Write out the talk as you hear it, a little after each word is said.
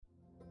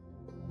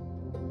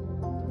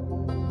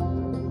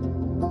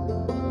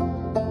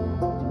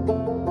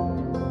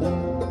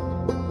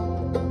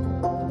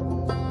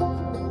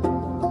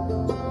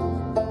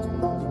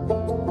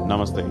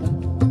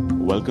Namaste.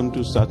 Welcome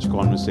to Such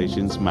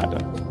Conversations Matter.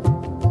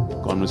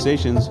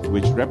 Conversations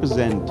which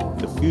represent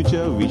the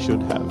future we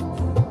should have.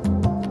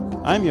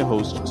 I'm your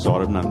host,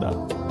 Saurabh Nanda.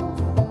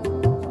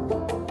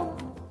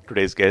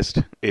 Today's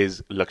guest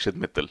is Lakshit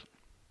Mittal.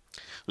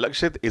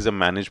 Lakshit is a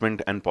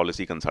management and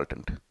policy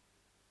consultant.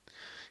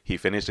 He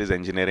finished his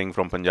engineering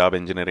from Punjab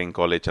Engineering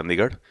College,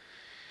 Chandigarh,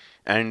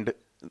 and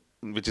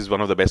which is one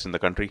of the best in the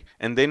country,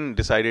 and then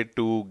decided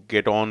to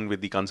get on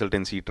with the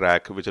consultancy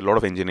track, which a lot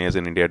of engineers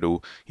in India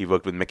do. He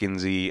worked with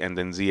McKinsey and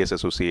then ZS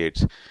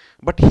Associates,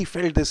 but he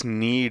felt this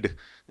need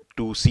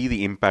to see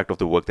the impact of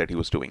the work that he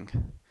was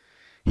doing.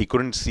 He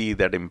couldn't see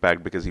that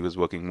impact because he was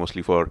working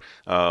mostly for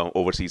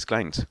overseas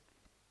clients.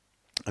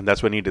 And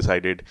that's when he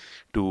decided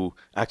to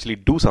actually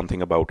do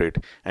something about it.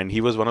 And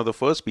he was one of the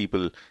first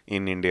people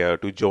in India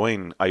to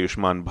join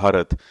Ayushman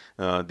Bharat,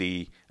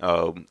 the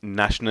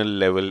national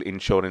level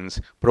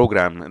insurance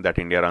program that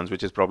India runs,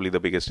 which is probably the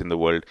biggest in the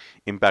world,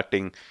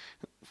 impacting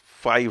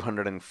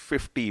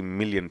 550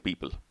 million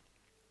people.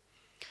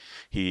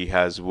 He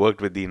has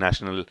worked with the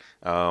National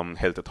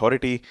Health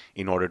Authority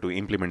in order to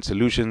implement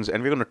solutions,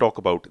 and we're going to talk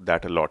about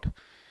that a lot.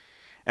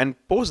 And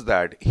post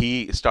that,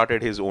 he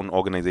started his own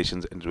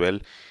organizations as well.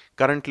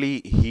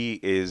 Currently, he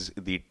is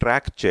the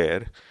track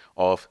chair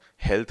of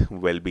Health,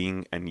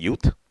 Wellbeing and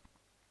Youth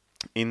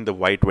in the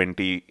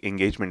Y20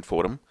 Engagement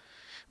Forum,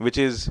 which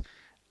is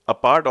a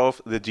part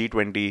of the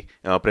G20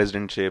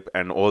 presidentship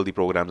and all the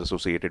programs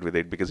associated with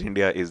it, because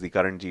India is the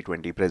current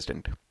G20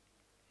 president.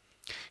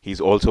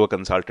 He's also a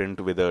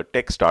consultant with a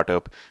tech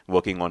startup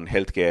working on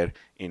healthcare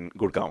in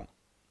Gurgaon.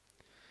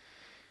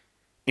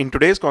 In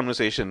today's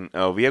conversation,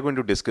 we are going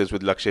to discuss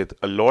with Lakshit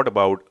a lot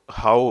about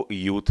how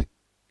youth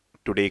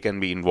today can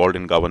be involved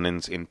in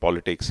governance, in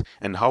politics,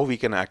 and how we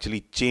can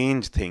actually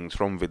change things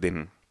from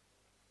within.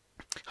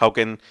 What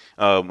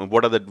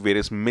are the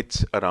various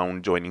myths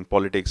around joining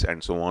politics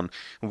and so on?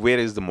 Where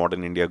is the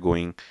modern India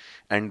going?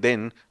 And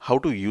then how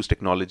to use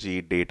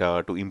technology,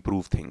 data to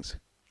improve things.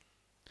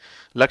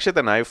 Lakshit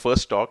and I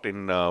first talked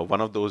in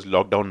one of those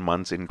lockdown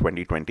months in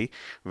 2020,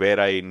 where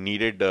I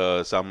needed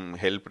some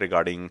help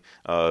regarding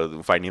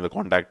finding the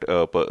contact,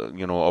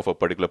 of a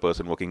particular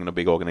person working in a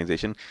big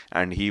organization,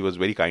 and he was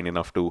very kind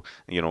enough to,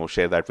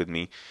 share that with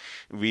me.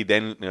 We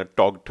then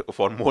talked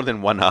for more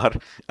than 1 hour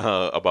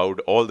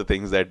about all the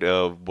things that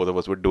both of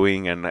us were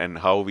doing, and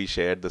how we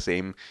shared the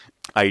same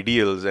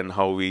ideals, and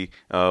how we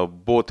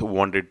both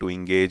wanted to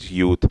engage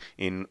youth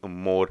in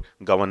more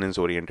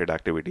governance-oriented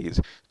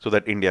activities so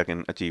that India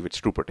can achieve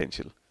its true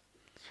potential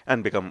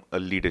and become a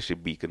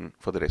leadership beacon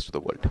for the rest of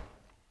the world.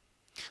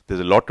 There's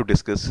a lot to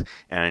discuss,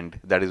 and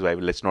that is why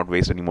let's not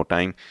waste any more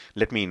time.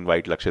 Let me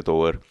invite Lakshit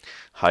over.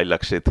 Hi,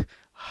 Lakshit.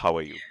 How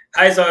are you?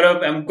 Hi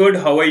Saurabh, I'm good.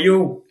 How are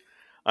you?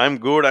 I'm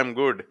good.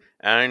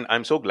 And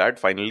I'm so glad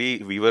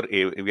finally we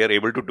are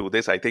able to do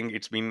this. I think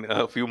it's been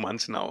a few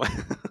months now.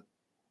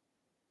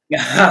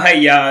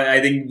 Yeah, I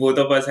think both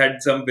of us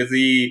had some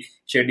busy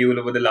schedule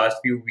over the last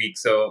few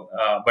weeks.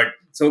 But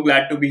so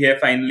glad to be here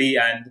finally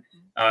and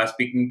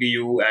speaking to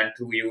you and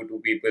through you to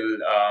people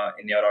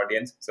in your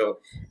audience. So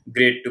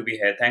great to be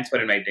here. Thanks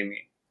for inviting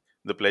me.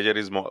 The pleasure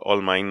is all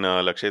mine,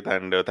 Lakshit,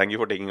 and thank you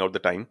for taking out the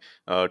time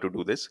to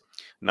do this.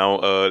 Now,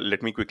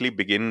 let me quickly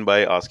begin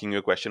by asking you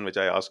a question which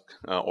I ask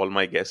all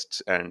my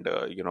guests. And,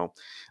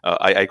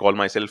 I call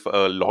myself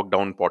a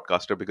lockdown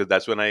podcaster because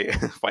that's when I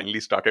finally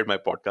started my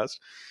podcast.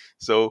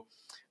 So,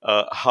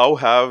 how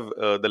have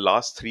the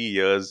last 3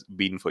 years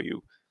been for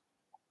you?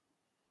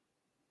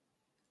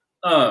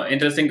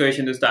 Interesting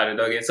question to start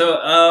with. Okay, so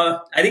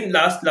I think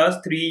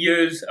last 3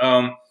 years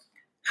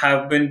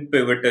have been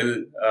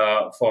pivotal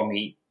for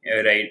me,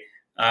 right?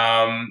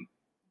 Um,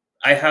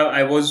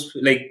 I was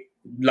like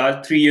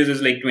last 3 years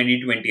is like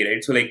 2020,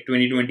 right? So like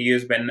 2020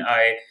 is when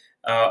I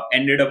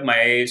ended up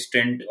my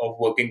stint of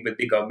working with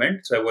the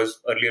government. So I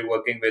was earlier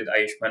working with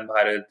Ayushman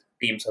Bharat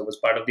team. So I was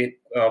part of the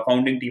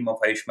founding team of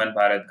Ayushman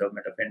Bharat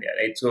government of India,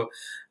 right? So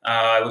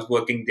I was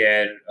working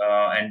there,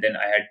 and then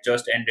I had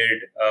just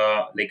ended,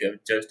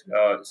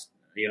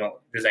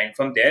 resigned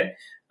from there,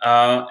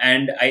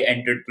 and I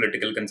entered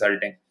political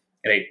consulting,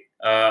 right?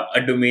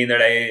 A domain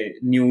that I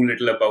knew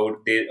little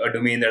about, a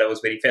domain that I was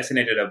very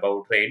fascinated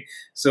about, right?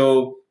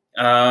 So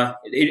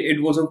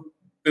it was a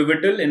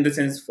pivotal in the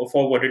sense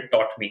for what it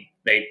taught me,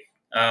 right?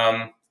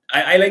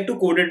 I like to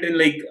quote it in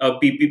like a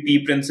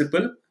PPP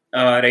principle,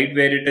 right,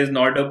 where it is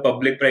not a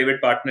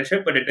public-private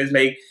partnership, but it is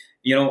like,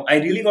 I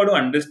really got to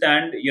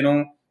understand,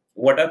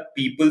 what are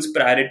people's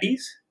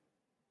priorities,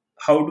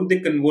 how do they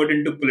convert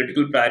into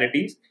political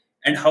priorities,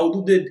 and how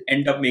do they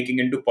end up making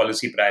into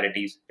policy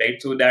priorities,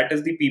 right? So that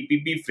is the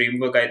PPP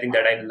framework, I think,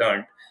 that I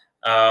learned,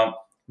 uh,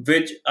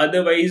 which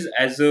otherwise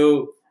as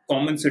a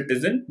common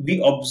citizen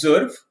we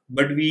observe,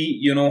 but we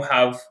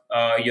have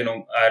our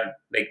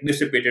like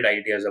dissipated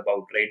ideas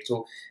about, right?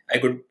 So I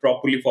could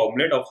properly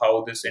formulate of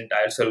how this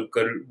entire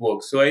circle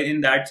works. So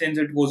in that sense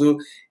it was a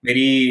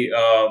very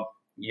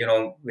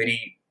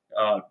very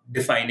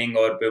defining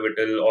or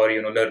pivotal or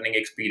learning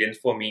experience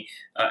for me,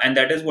 and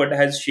that is what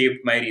has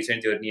shaped my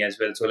recent journey as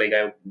well. So like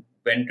I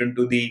went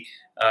into the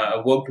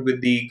worked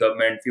with the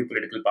government, few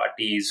political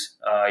parties,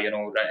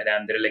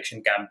 ran their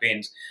election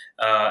campaigns,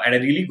 and I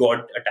really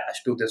got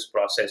attached to this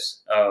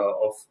process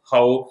of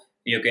how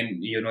you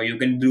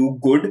can do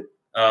good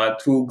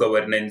through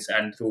governance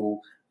and through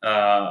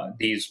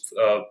these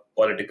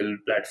political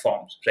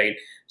platforms, right?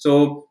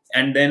 So,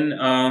 and then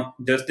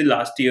just the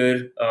last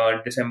year,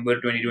 December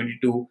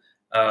 2022,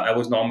 I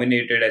was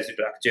nominated as a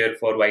track chair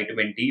for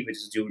Y20, which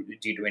is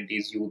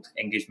G20's youth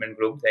engagement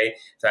group. Right?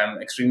 So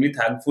I'm extremely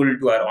thankful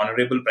to our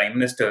honorable Prime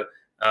Minister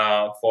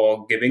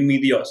for giving me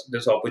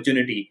this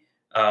opportunity.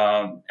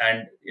 And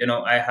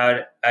I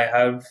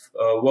have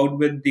worked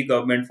with the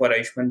government for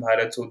Ayushman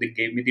Bharat, so they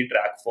gave me the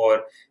track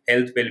for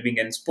health, well-being,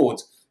 and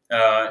sports.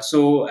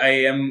 So I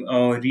am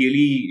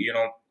really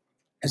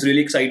is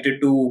really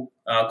excited to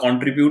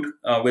contribute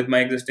with my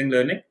existing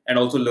learning and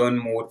also learn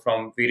more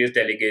from various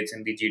delegates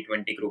in the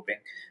G20 grouping.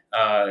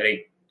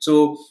 Right.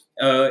 So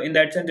in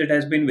that sense, it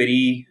has been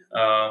very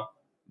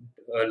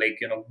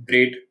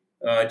great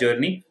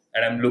journey,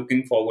 and I'm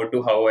looking forward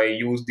to how I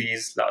use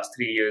these last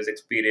 3 years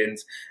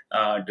experience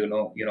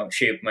to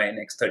shape my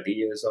next 30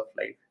 years of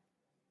life.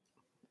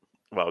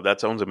 Wow,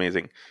 that sounds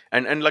amazing.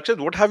 And Lakshat,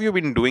 what have you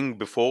been doing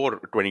before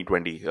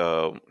 2020,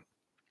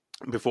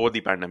 before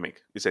the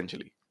pandemic,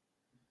 essentially?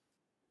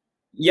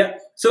 Yeah,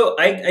 so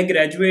I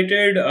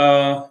graduated.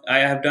 I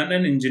have done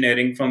an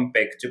engineering from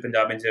PEC,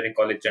 Punjab Engineering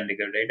College,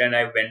 Chandigarh, right? And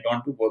I went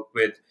on to work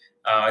with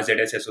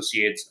ZS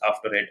Associates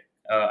after it.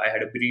 I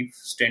had a brief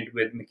stint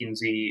with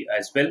McKinsey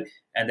as well,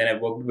 and then I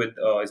worked with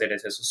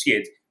ZS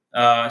Associates.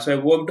 So I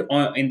worked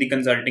in the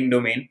consulting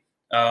domain,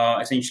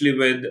 essentially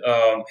with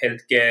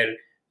healthcare,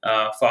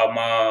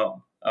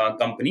 pharma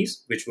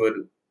companies, which were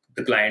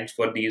the clients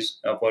for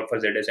these for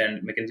ZS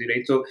and McKinsey,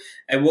 right? So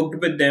I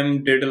worked with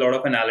them, did a lot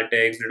of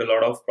analytics, did a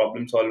lot of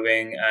problem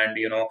solving, and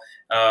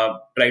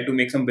tried to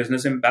make some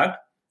business impact.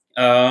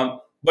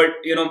 But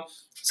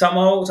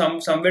somehow,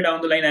 somewhere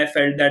down the line, I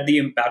felt that the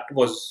impact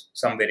was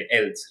somewhere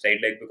else, right?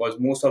 Like because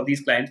most of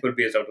these clients were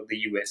based out of the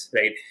US,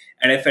 right?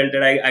 And I felt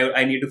that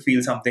I need to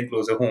feel something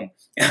closer home,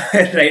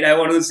 right? I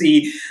want to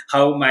see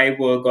how my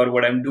work or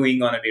what I'm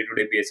doing on a day to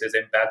day basis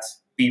impacts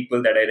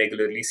people that I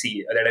regularly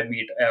see, that I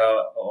meet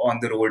on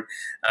the road,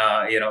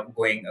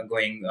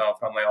 going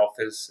from my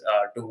office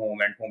to home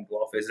and home to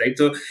office, right?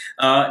 So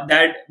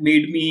that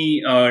made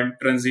me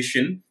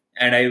transition,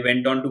 and I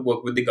went on to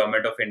work with the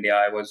government of India.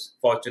 I was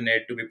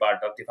fortunate to be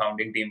part of the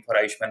founding team for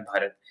Ayushman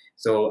Bharat.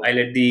 So I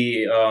led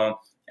the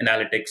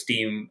analytics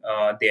team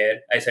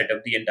there. I set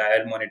up the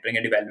entire monitoring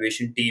and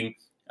evaluation team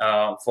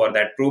for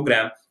that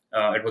program.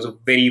 It was a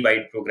very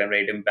wide program,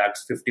 right?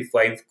 Impacts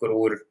 55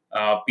 crore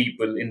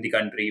people in the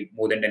country,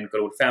 more than 10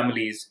 crore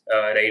families,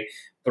 right?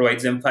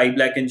 Provides them 5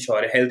 lakh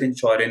health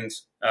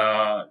insurance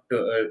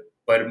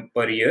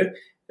per year,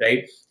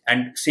 right?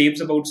 And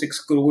saves about 6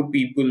 crore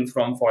people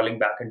from falling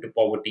back into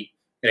poverty,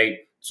 right?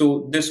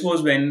 So this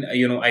was when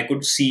I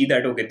could see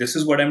that okay, this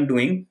is what I'm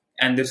doing,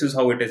 and this is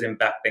how it is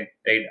impacting,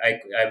 right?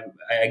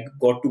 I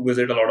got to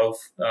visit a lot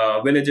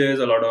of villages,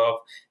 a lot of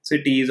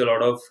cities, a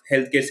lot of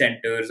healthcare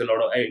centers, I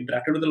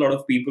interacted with a lot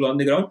of people on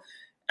the ground,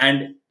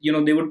 and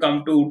they would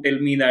come to tell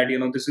me that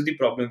this is the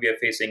problem we are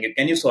facing,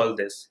 can you solve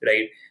this,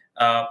 right?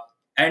 uh,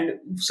 and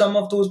some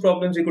of those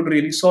problems we could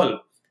really solve,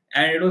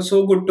 and it was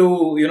so good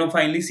to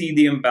finally see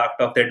the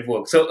impact of that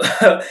work. So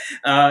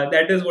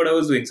that is what I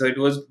was doing. So it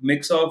was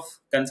mix of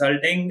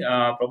consulting,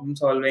 problem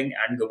solving,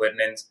 and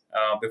governance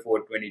before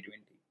 2020.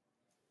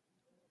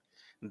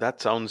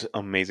 That sounds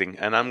amazing,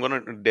 and I'm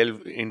gonna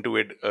delve into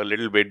it a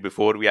little bit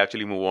before we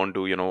actually move on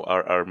to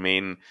our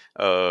main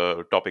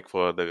topic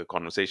for the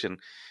conversation.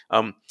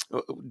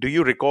 Do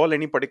you recall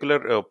any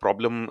particular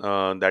problem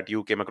that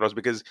you came across?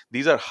 Because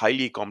these are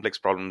highly complex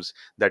problems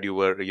that you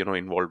were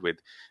involved with.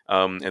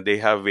 And they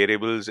have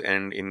variables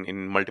and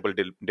in multiple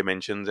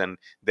dimensions, and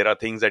there are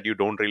things that you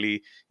don't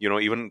really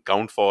even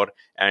count for,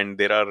 and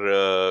there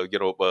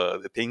are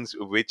things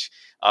which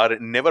are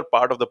never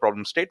part of the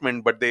problem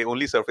statement, but they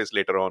only surface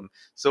later on.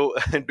 So,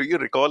 do you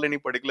recall any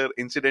particular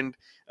incident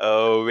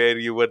where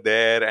you were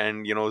there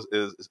and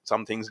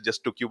some things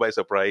just took you by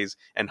surprise,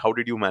 and how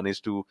did you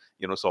manage to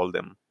solve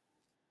them?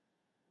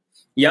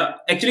 Yeah,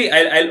 actually,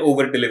 I'll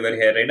over deliver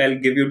here, right? I'll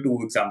give you two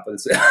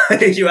examples.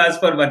 You asked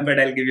for one, but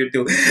I'll give you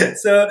two.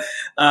 So,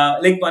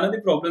 like one of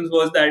the problems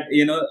was that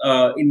in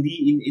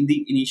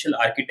the initial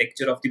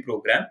architecture of the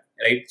program,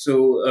 right?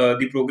 So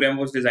the program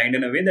was designed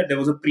in a way that there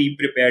was a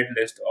pre-prepared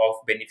list of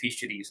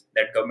beneficiaries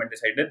that government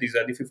decided that these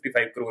are the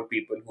 55 crore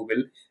people who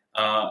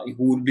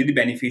will be the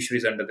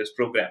beneficiaries under this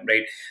program,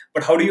 right?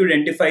 But how do you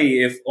identify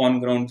if on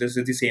ground this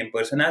is the same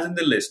person as in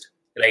the list,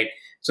 right?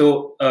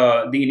 So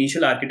the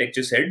initial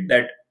architecture said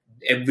that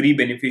every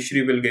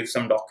beneficiary will give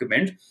some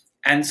document,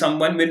 and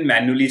someone will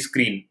manually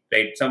screen,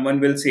 right? Someone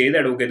will say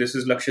that okay, this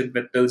is Lakshit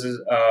Mittal's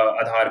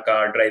Aadhaar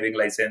card, driving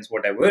license,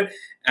 whatever,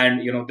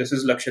 and this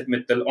is Lakshit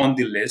Mittal on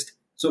the list,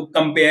 so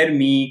compare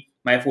me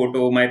my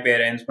photo, my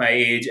parents, my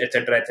age,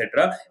 etc.,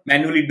 etc.,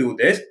 manually do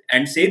this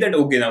and say that,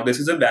 okay, now this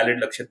is a valid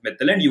Lakshit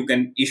Mittal, and you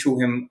can issue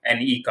him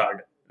an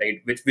e-card,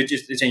 right? Which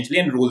is essentially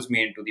enrolls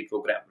me into the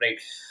program, right?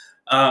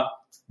 Uh,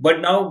 but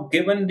now,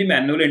 given the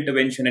manual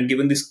intervention and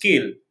given the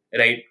scale,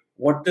 right,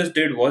 what this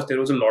did was there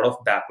was a lot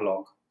of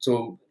backlog.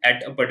 So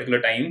at a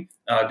particular time,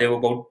 there were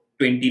about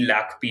 20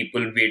 lakh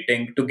people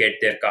waiting to get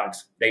their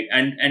cards, right?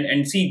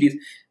 And see,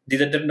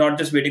 these are they're not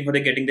just waiting for the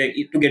getting their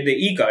to get their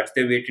e-cards;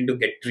 they're waiting to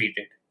get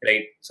treated,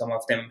 right? Some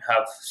of them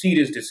have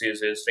serious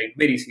diseases, right?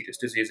 Very serious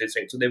diseases,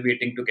 right? So they're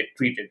waiting to get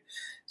treated.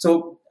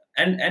 So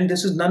and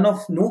this is none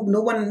of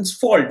no one's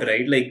fault,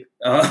 right? Like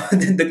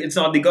it's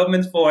not the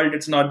government's fault,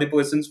 it's not the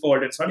person's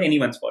fault, it's not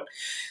anyone's fault.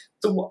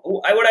 So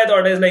what I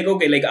thought is like,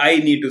 okay, like I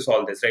need to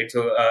solve this, right?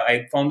 So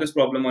I found this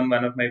problem on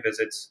one of my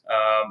visits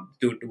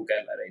to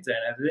Kerala, right? And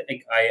I was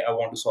like, I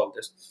want to solve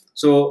this.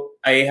 So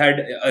I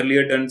had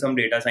earlier done some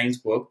data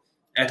science work.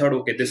 I thought,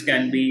 okay, this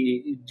can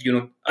be,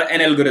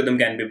 an algorithm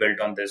can be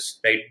built on this,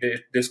 right?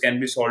 This can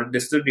be solved.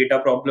 This is a data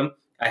problem.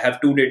 I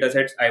have two data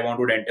sets. I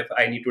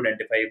need to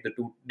identify if the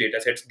two data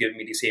sets give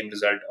me the same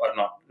result or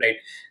not, right?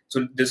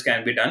 So this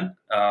can be done.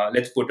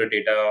 Let's put a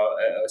data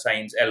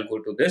science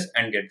algo to this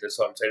and get this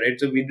solved, right?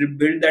 So we did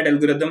build that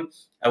algorithm.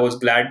 I was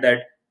glad that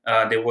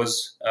there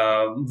was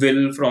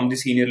will from the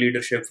senior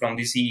leadership, from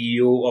the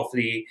CEO of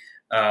the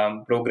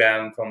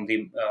program, from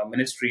the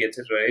ministry,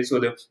 etc. Right? So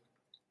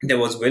there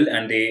was will,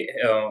 and they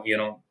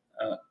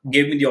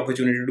gave me the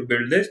opportunity to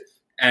build this,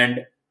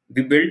 and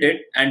we built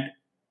it. And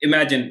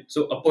imagine,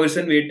 so a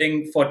person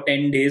waiting for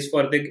 10 days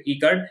for the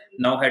e-card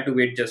now had to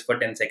wait just for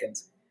 10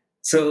 seconds.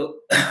 So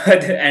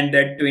and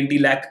that 20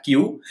 lakh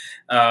queue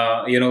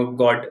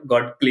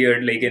got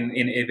cleared like in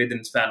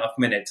within span of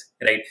minutes,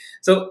 right?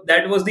 So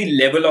that was the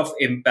level of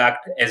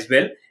impact as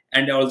well.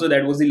 And also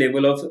that was the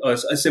level of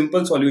a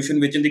simple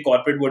solution, which in the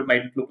corporate world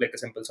might look like a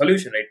simple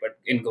solution, right? But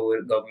in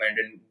government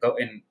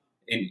and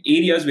in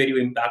areas where you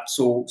impact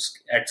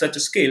at such a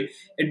scale,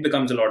 it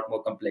becomes a lot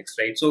more complex,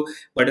 right? So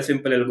but a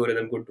simple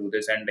algorithm could do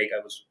this, and like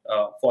I was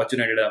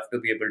fortunate enough to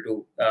be able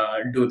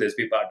to do this,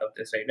 be part of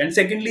this, right? And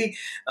secondly,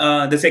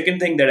 the second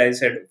thing that I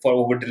said for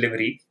over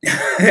delivery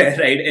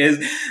right, is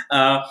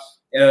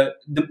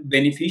the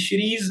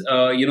beneficiaries,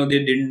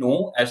 they didn't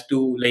know as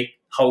to like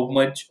how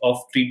much of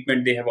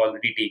treatment they have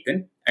already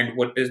taken and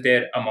what is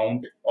their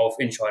amount of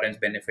insurance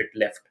benefit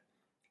left,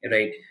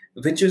 right?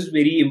 Which is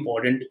very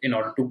important in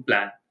order to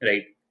plan,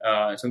 right?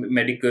 So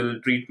medical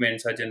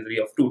treatments are generally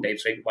of two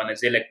types, right? One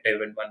is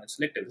elective and one is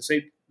selective. So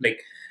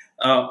like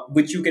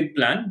which you can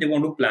plan, they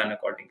want to plan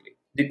accordingly.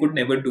 They could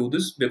never do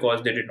this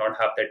because they did not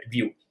have that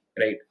view,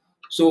 right?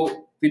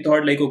 So we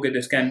thought like, okay,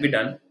 this can be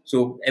done.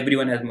 So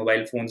everyone has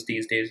mobile phones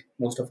these days.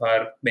 Most of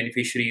our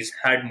beneficiaries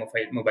had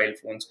mobile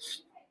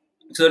phones.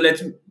 So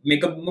let's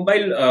make a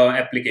mobile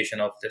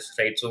application of this,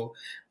 right? So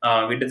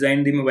we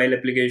designed the mobile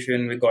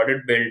application, we got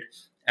it built,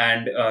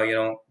 and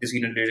the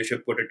senior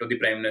leadership put it to the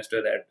prime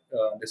minister that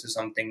this is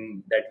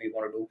something that we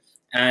want to do.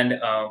 And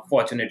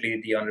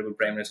fortunately the honorable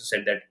prime minister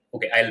said that,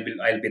 okay,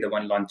 I'll be the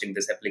one launching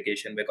this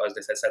application because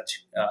this has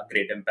such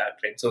great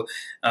impact, right? So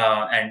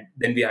and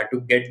then we had to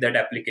get that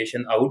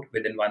application out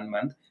within 1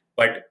 month,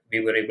 but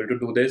we were able to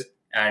do this,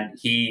 and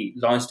he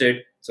launched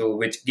it, so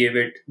which gave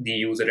it the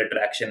user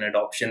attraction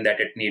adoption that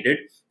it needed,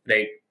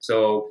 right?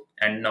 So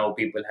and now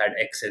people had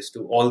access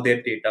to all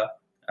their data,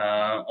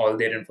 all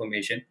their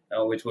information,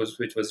 which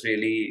was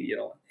really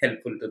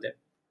helpful to them.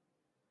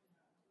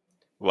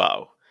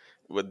 Wow.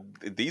 Well,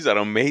 these are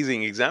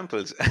amazing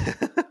examples,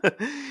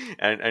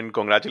 and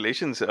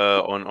congratulations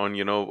on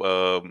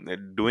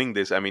doing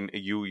this. I mean,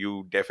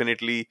 you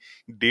definitely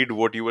did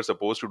what you were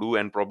supposed to do,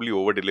 and probably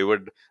over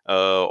delivered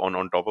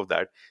on top of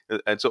that.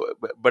 And so,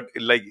 but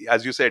like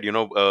as you said,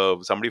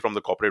 somebody from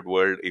the corporate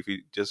world, if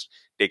you just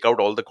take out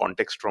all the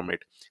context from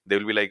it, they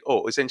will be like,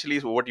 oh, essentially,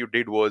 so what you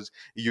did was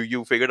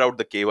you figured out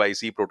the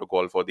KYC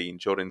protocol for the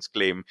insurance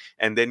claim,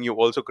 and then you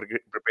also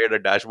prepared a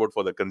dashboard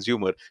for the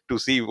consumer to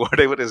see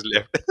whatever is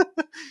left.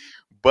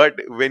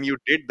 But when you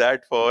did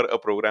that for a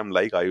program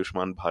like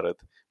Ayushman Bharat,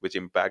 which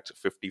impacts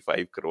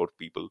 55 crore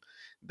people,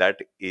 that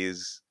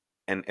is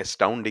an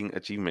astounding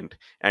achievement.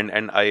 And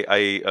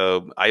I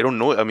don't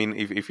know. I mean,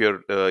 if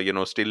you're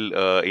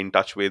still in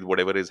touch with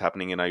whatever is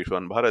happening in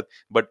Ayushman Bharat,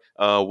 but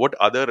what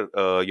other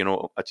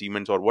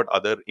achievements or what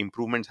other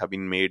improvements have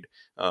been made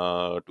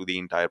to the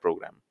entire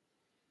program?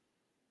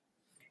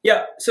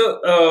 Yeah.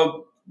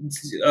 So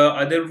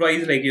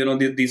otherwise, like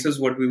this is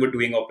what we were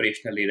doing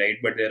operationally, right?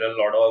 But there are a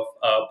lot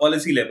of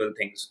policy level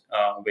things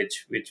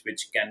which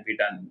can be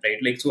done, right?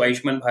 Like so,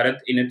 Ayushman Bharat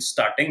in its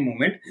starting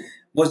moment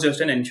was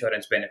just an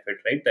insurance benefit,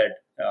 right?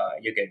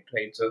 That you get,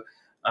 right? So.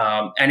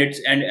 And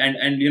it's and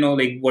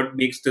like what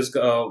makes this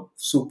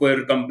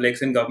super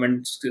complex in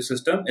government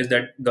system is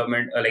that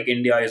government like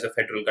India is a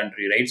federal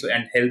country, right? So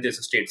and health is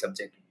a state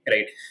subject,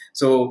 right?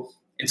 So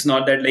it's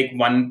not that like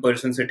one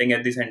person sitting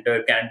at the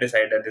center can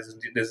decide that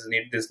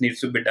this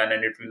needs to be done,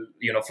 and it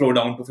will flow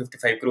down to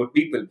 55 crore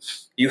people.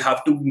 You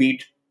have to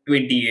meet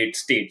 28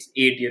 states,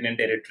 8 union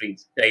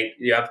territories, right?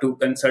 You have to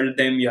consult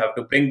them, you have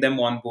to bring them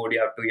on board,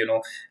 you have to,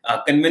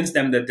 convince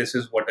them that this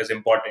is what is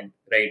important,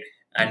 right?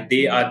 And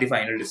they are the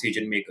final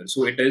decision makers.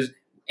 So it is,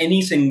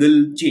 any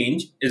single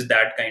change is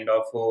that kind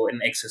of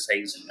an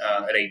exercise,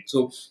 right?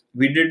 So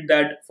we did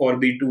that for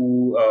the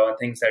two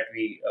things that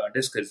we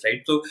discussed,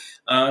 right? So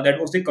that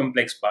was the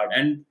complex part,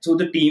 and so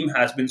the team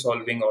has been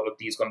solving all of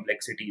these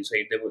complexities,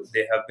 right?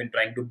 They have been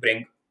trying to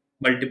bring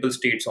multiple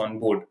states on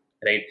board,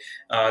 right?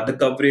 The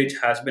coverage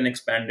has been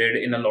expanded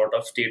in a lot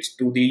of states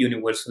to the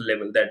universal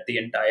level, that the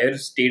entire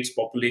state's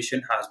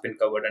population has been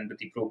covered under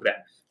the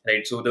program,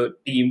 right? So the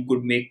team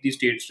could make the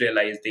states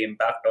realize the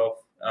impact of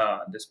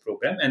this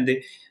program, and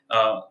they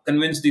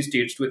convince the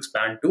states to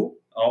expand to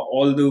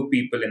all the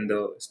people in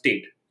the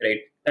state, right?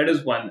 That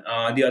is one.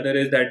 The other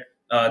is that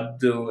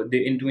the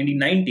in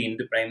 2019,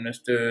 the Prime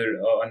Minister,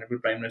 Honorable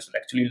Prime Minister,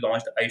 actually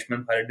launched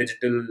Ayushman Bharat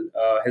Digital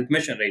Health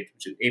Mission, right,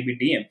 which is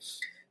ABDM.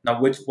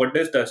 Now, which what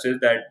this does is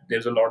that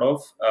there's a lot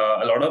of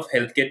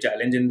healthcare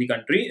challenge in the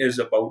country is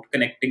about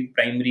connecting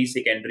primary,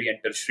 secondary, and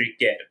tertiary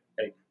care.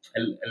 Right?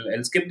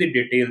 I'll skip the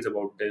details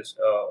about this,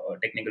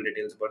 technical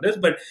details about this,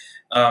 but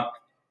uh,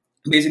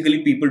 basically,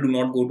 people do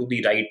not go to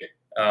the right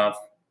uh,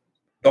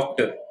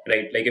 doctor,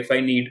 right? Like if I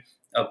need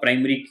a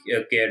primary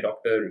care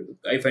doctor,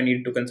 if I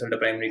need to consult a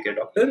primary care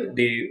doctor,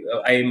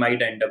 I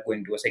might end up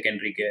going to a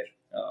secondary care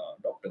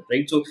doctor,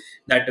 right? So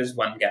that is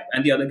one gap,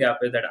 and the other gap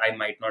is that I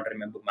might not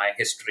remember my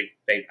history,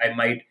 right? I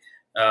might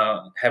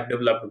have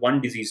developed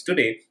one disease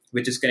today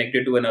which is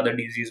connected to another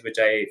disease which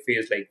I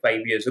faced like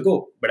 5 years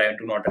ago, but I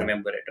do not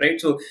remember it, right?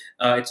 So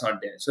it's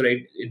not there. So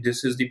right,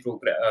 this is the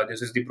program.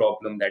 This is the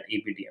problem that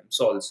ABDM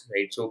solves,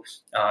 right? So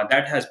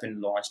that has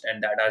been launched,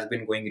 and that has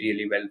been going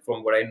really well.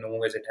 From what I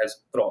know, is it has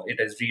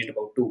reached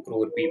about 2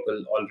 crore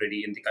people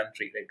already in the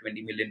country, right?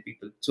 20 million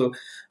people. So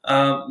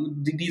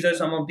these are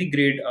some of the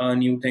great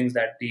new things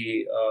that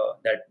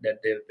that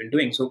they've been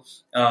doing. So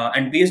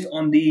and based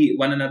on the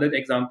one another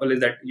example is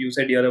that you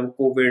said you're a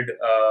COVID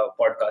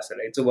podcaster,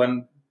 right? So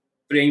one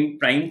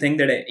prime thing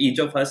that each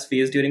of us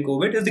faced during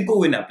COVID is the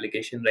CoWIN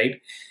application,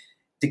 right?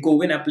 The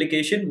CoWIN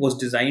application was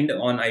designed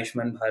on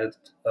Ayushman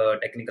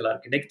Bharat technical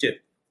architecture,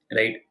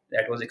 right?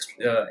 That was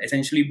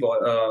essentially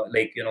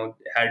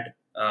had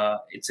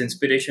its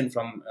inspiration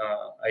from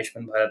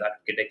Ayushman Bharat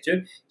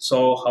architecture.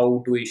 Saw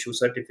how to issue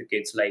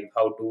certificates live,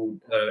 how to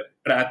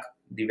track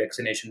the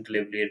vaccination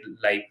delivery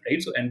live,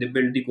 right? So and they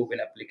built the CoWIN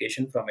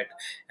application from it,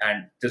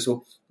 and this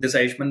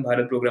Ayushman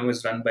Bharat program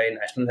was run by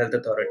National Health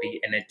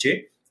Authority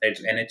 (NHA). Right?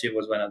 So NHA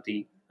was one of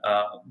the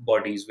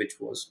bodies which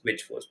was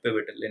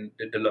pivotal in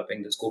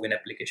developing this CoWIN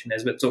application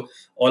as well. So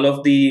all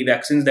of the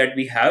vaccines that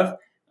we have,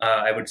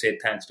 I would say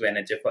thanks to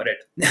NHA for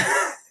it.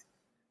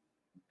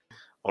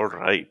 All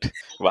right.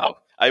 Wow.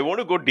 I want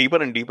to go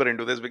deeper and deeper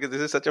into this because this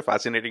is such a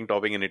fascinating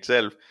topic in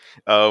itself.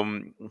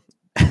 Um,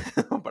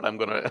 but I'm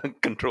gonna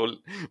control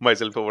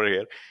myself over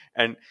here.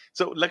 And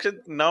so,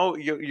 Lakshit, now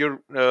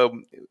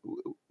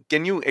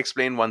can you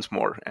explain once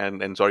more?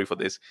 And sorry for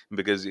this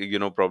because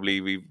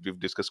probably we've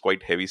discussed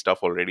quite heavy stuff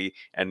already.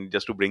 And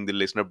just to bring the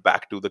listener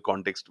back to the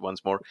context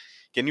once more,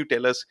 can you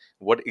tell us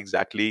what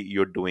exactly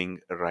you're doing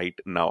right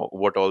now?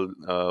 What all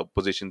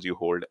positions you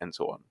hold, and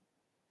so on?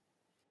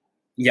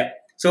 Yeah.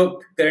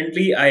 So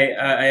currently,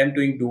 I am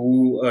doing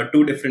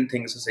two different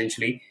things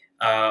essentially.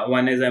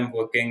 One is I'm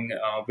working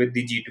with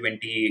the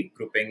G20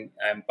 grouping.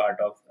 I'm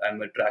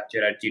a track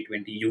chair at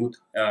G20 Youth,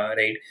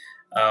 right?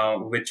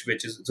 Which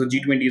is so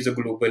G20 is a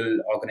global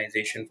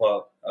organization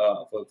for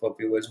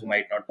viewers who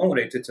might not know,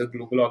 right? It's a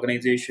global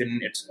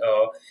organization.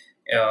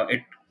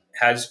 It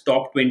has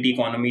top 20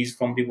 economies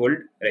from the world,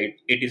 right?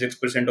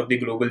 86% of the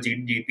global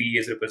GDP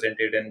is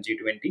represented in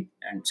G20,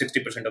 and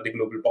 60% of the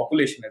global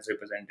population is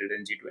represented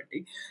in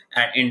G20.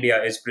 And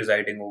India is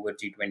presiding over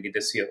G20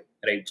 this year,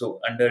 right? So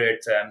under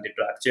it, I'm the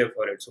track chair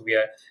for it. So we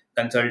are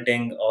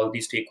consulting all the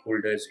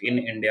stakeholders in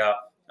India.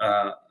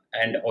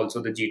 And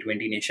also the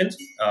G20 nations,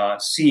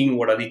 seeing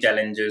what are the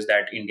challenges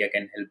that India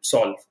can help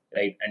solve,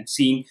 right? And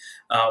seeing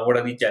what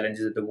are the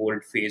challenges that the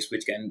world face,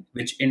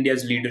 which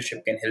India's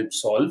leadership can help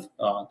solve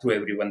through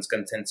everyone's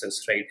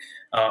consensus, right?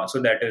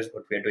 So that is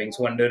what we are doing.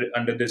 So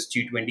under this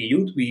G20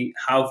 Youth, we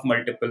have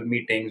multiple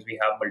meetings, we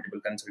have multiple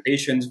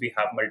consultations, we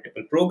have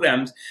multiple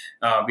programs.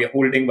 We are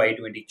holding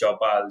Y20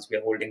 Chopals, we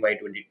are holding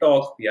Y20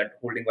 Talk, we are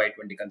holding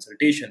Y20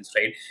 consultations,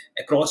 right?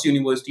 Across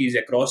universities,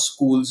 across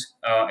schools,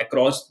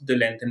 across the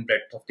length and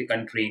breadth of the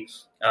country,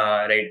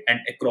 right? And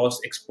across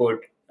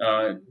expert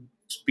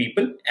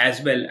people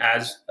as well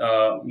as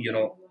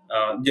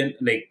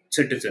like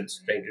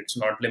citizens, right? It's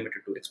not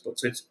limited to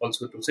experts, it's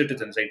also to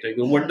citizens, right? Like,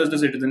 what does the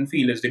citizen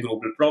feel is the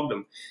global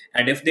problem,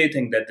 and if they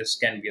think that this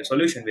can be a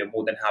solution, we are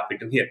more than happy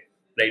to hear,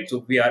 right?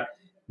 So we are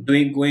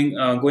going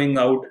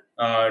out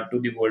to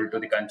the world, to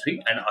the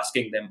country, and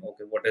asking them,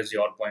 okay, what is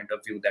your point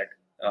of view that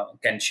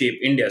can shape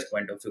India's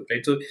point of view,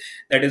 right? So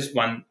that is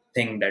one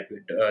thing that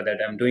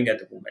I'm doing at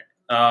the moment.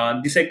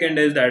 The second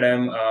is that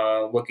I'm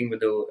working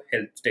with a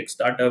health tech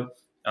startup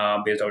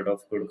based out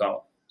of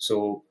Gurgaon.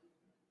 So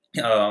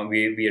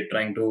we are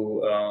trying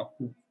to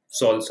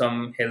solve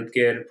some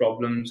healthcare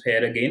problems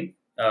here again.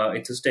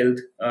 It's a stealth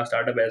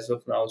startup as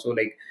of now, so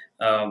like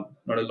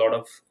not a lot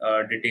of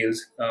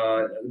details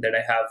that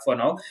I have for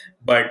now.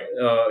 But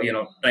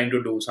trying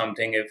to do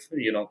something if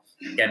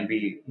can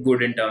be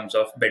good in terms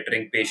of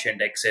bettering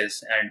patient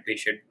access and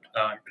patient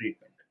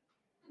treatment.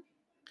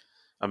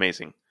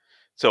 Amazing.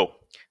 So,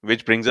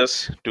 which brings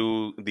us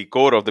to the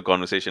core of the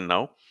conversation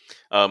now.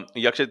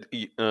 Lakshit,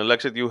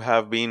 you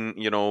have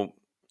been,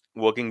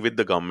 working with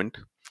the government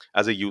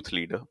as a youth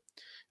leader,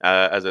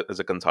 as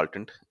a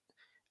consultant.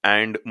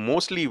 And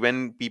mostly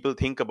when people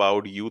think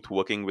about youth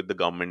working with the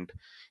government,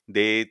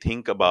 they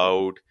think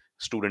about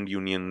student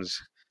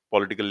unions,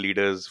 political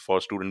leaders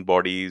for student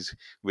bodies,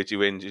 who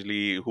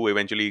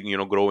eventually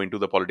grow into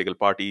the political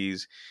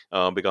parties,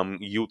 become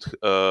youth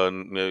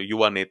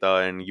yuva neta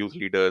and youth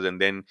leaders,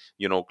 and then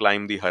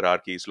climb the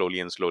hierarchy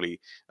slowly and slowly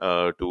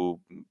to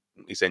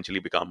essentially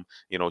become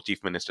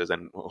chief ministers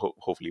and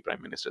hopefully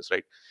prime ministers,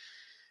 right?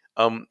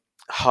 um,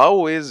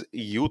 how is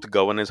youth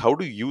governance? How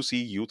do you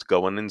see youth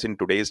governance in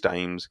today's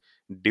times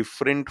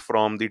different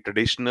from the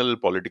traditional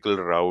political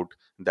route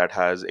that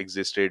has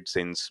existed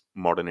since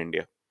modern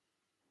India?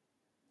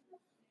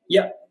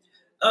 Yeah.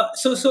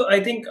 So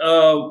I think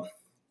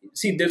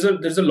see there's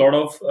a lot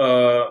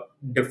of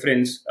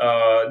difference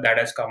that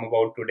has come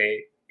about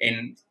today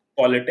in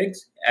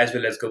politics as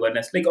well as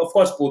governance. Like of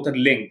course both are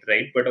linked,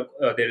 right? But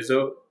there's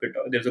a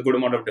good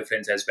amount of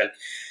difference as well.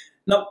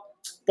 Now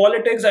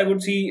politics, I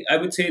would say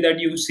that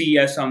you see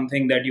as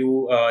something that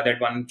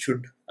that one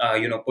should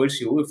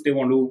pursue if they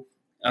want to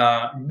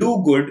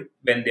do good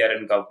when they are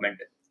in government,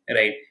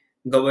 right?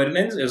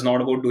 Governance is not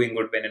about doing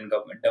good when in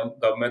government.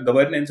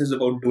 Governance is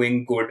about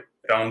doing good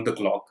round the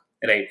clock,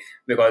 right?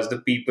 Because the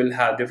people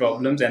have their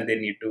problems and there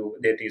needs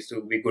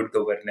to be good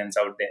governance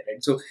out there,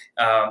 right? So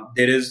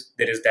there is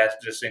that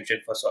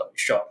distinction for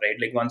sure, right?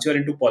 Like once you're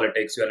into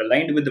politics, you are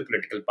aligned with the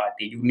political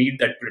party. You need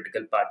that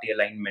political party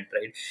alignment,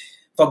 right?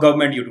 For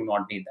government, you do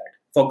not need that.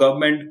 For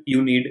government,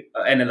 you need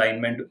an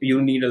alignment.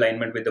 You need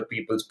alignment with the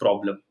people's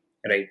problem,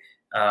 right?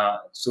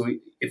 So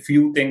if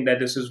you think that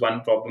this is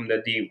one problem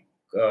that the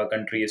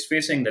country is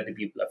facing, that the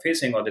people are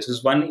facing, or this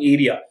is one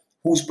area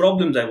whose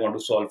problems I want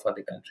to solve for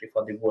the country,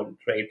 for the world,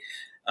 right?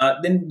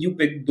 Then you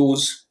pick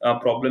those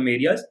problem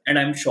areas, and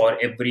I'm sure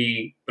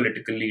every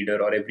political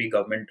leader or every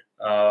government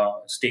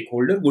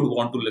stakeholder would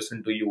want to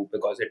listen to you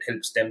because it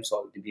helps them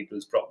solve the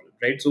people's problem,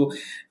 right? So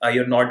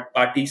you're not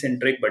party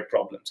centric but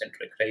problem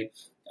centric, right?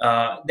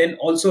 Then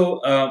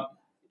also,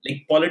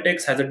 like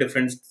politics has a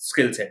different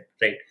skill set,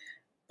 right?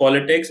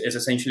 Politics is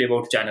essentially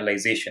about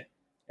channelization,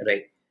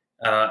 right?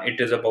 It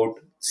is about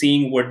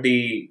seeing what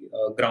the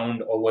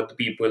ground or what the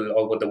people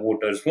or what the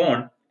voters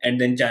want,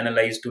 and then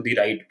channelize to the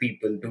right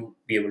people to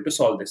be able to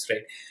solve this,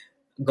 right?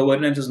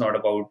 Governance is not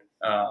about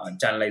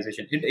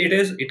channelization.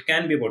 It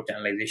can be about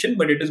channelization,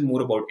 but it is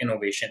more about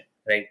innovation,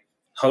 right?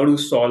 How to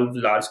solve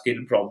large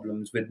scale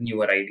problems with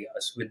newer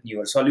ideas, with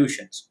newer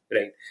solutions,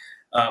 right?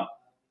 Uh,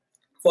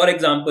 for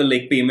example,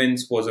 like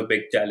payments was a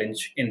big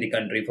challenge in the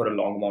country for a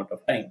long amount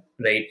of time,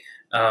 right?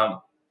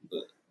 Um,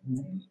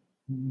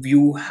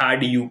 you had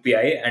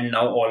UPI, and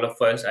now all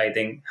of us, I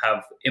think,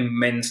 have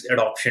immense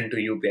adoption to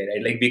UPI,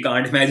 right? Like we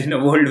can't imagine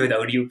a world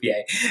without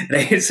UPI,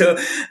 right? So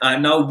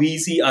now we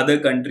see other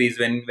countries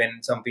when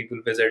some people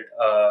visit,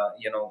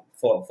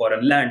 for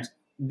foreign lands,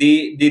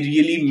 they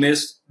really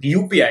miss the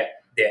UPI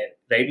there,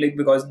 right? Like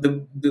because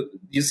the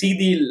you see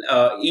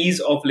the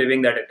ease of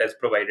living that it has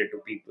provided to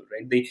people,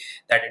 right?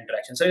 That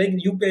interaction. So I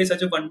think UPI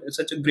is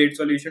such a great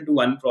solution to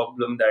one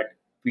problem, that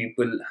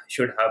people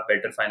should have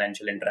better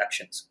financial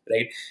interactions,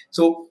 right?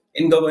 So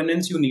in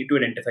governance, you need to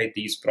identify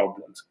these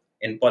problems.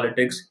 In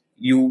politics,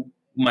 you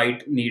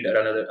might need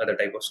another other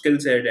type of skill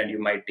set, and you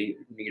might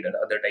need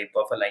another type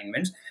of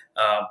alignments.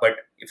 But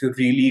if you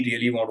really,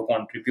 really want to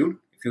contribute,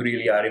 if you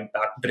really are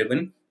impact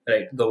driven,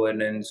 right,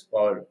 governance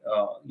or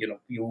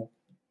you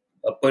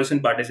a person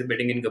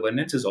participating in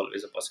governance is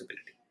always a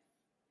possibility.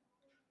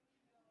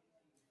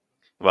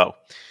 Wow.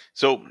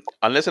 So,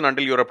 unless and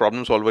until you're a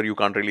problem solver, you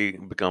can't really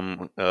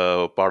become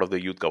part of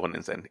the youth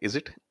governance, then, is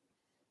it?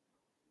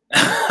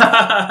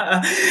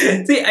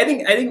 See, I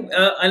think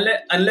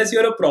unless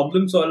you're a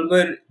problem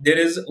solver, there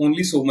is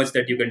only so much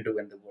that you can do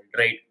in the world,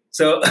 right?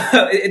 So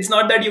it's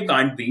not that you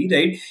can't be,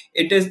 right?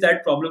 It is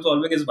that problem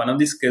solving is one of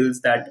the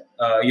skills that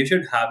you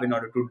should have in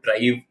order to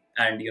drive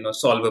and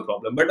solve a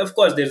problem. But of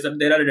course,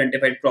 there are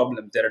identified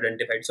problems, there are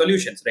identified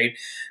solutions, right?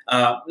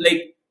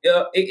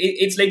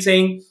 It's like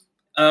saying.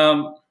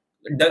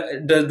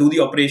 Do the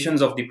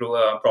operations of the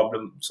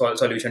problem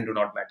solution do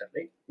not matter,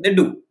 right? They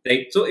do,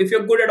 right? So if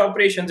you're good at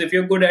operations, if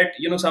you're good at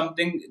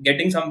something,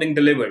 getting something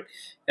delivered,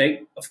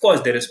 right, of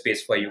course there is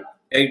space for you,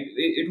 right?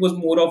 It was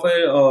more of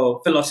a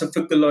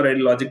philosophical or a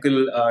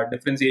logical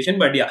differentiation,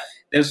 but yeah,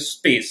 there's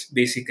space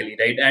basically,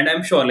 right? And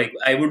I'm sure, like,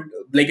 I would,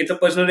 like, it's a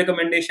personal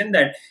recommendation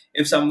that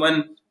if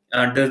someone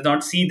does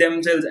not see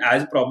themselves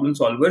as problem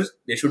solvers,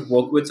 they should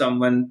work with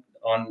someone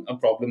on a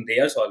problem they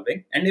are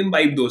solving and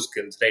imbibe those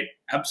skills, right?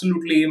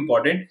 Absolutely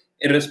important,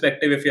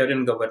 irrespective if you're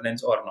in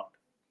governance or not.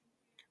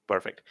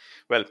 Perfect.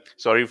 Well,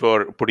 sorry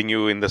for putting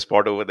you in the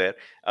spot over there.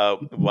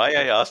 Why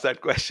I asked that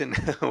question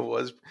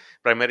was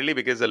primarily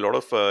because a lot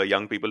of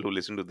young people who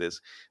listen to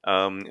this,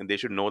 they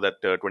should know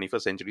that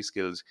 21st century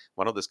skills.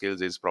 One of the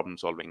skills is problem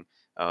solving,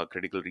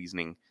 critical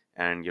reasoning,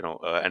 and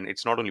and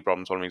it's not only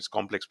problem solving; it's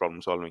complex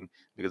problem solving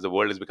because the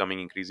world is becoming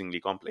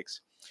increasingly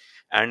complex,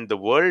 and the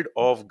world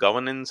of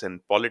governance and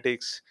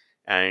politics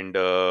and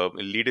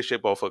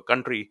leadership of a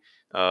country,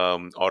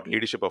 or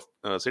leadership of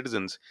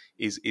citizens,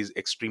 is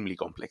extremely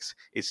complex.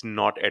 It's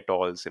not at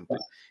all simple.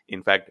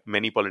 In fact,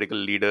 many political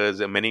leaders,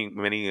 many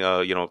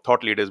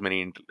thought leaders,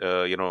 many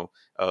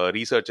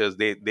researchers,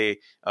 they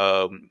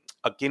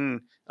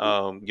akin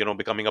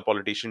becoming a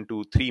politician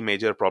to three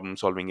major problem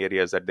solving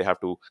areas that they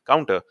have to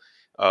counter.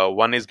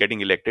 One is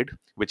getting elected,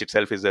 which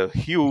itself is a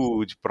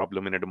huge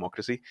problem in a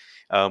democracy.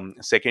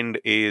 Second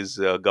is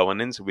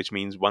governance, which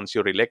means once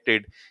you're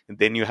elected,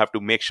 then you have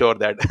to make sure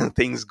that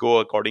things go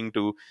according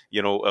to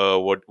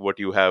what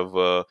you have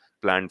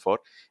planned for.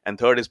 And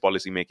third is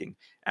policy making,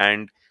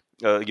 and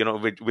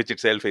which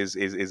itself is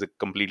a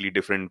completely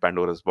different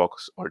Pandora's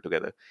box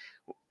altogether.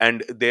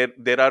 And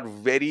there are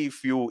very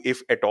few,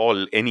 if at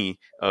all any,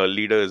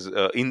 leaders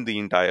in the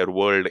entire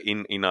world,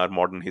 in our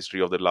modern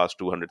history of the last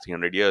 200,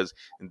 300 years,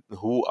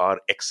 who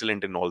are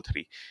excellent in all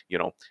three.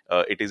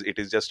 It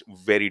is just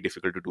very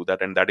difficult to do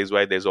that, and that is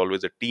why there's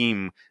always a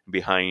team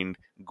behind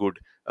good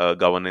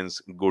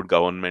governance, good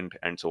government,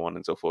 and so on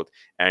and so forth.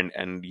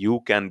 And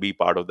you can be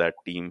part of that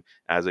team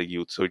as a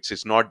youth. So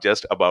it's not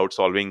just about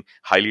solving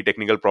highly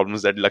technical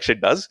problems that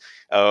Lakshit does,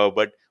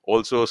 but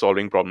also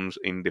solving problems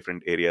in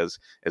different areas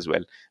as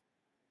well.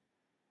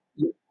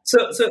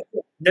 So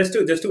just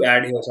to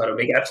add here, sort of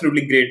like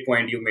absolutely great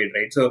point you made,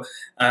 right? So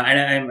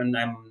and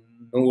I'm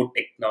no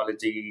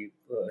technology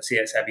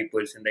savvy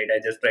person, right? I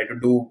just try to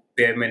do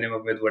bare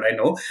minimum with what I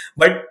know.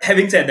 But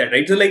having said that,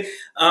 right? So like,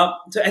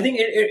 so I think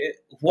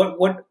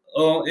what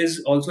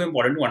is also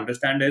important to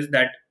understand is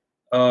that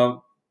uh,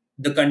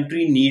 the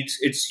country needs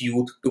its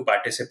youth to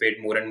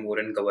participate more and more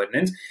in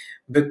governance,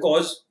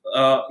 because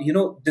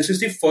this is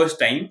the first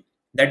time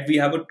that we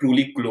have a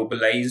truly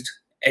globalized,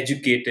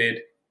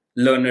 educated,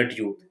 learned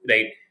youth,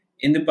 right?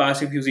 In the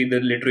past, if you see, the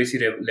literacy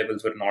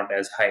levels were not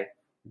as high.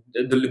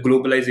 The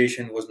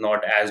globalization was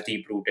not as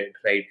deep rooted,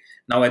 right?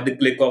 Now, at the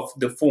click of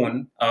the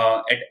phone,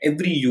 at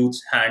every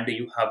youth's hand,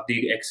 you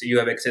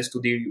have access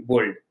to the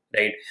world,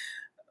 right?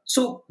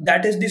 So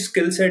that is the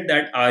skill set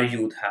that our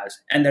youth has,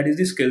 and that is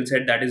the skill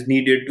set that is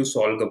needed to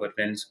solve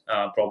governance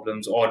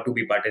problems or to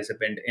be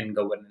participant in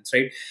governance,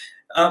 right?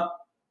 Uh,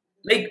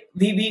 like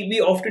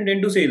we often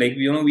tend to say, like,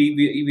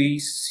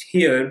 we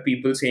hear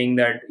people saying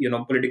that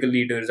political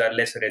leaders are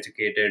lesser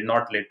educated,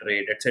 not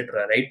literate,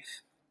 etc., right?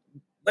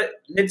 But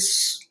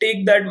let's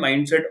take that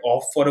mindset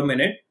off for a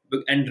minute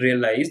and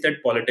realize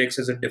that politics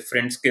is a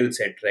different skill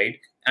set, right?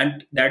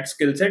 And that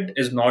skill set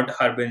is not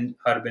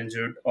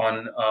harbingered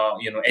on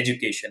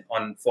education,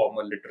 on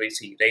formal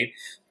literacy, right?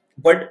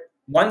 But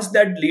once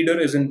that leader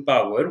is in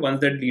power,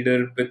 once that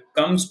leader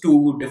comes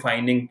to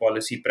defining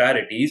policy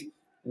priorities,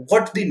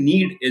 what they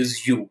need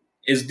is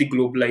the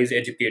globalized,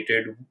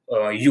 educated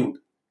youth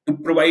to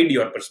provide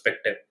your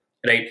perspective,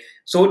 right?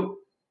 So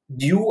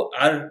you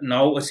are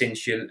now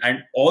essential,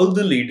 and all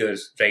the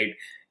leaders, right,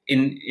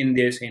 in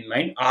their sane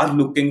mind, are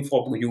looking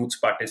for youth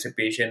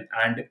participation,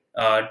 and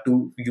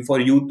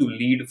for you to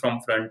lead from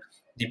front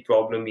the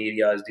problem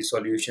areas, the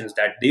solutions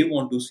that they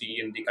want to see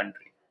in the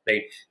country,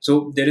 right?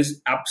 So there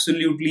is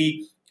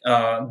absolutely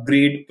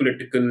great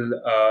political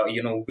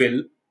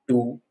will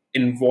to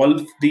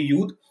involve the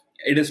youth.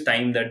 It is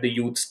time that the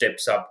youth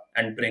steps up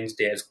and brings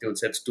their skill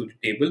sets to the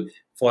table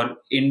for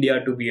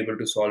India to be able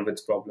to solve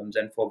its problems,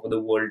 and for the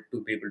world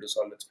to be able to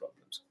solve its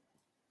problems.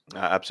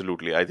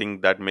 Absolutely, I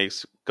think that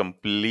makes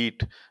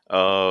complete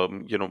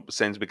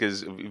sense,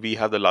 because we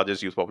have the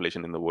largest youth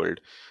population in the world,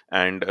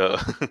 and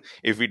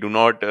if we do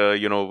not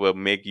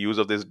make use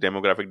of this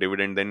demographic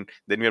dividend, then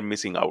we are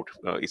missing out.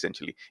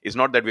 Essentially, it's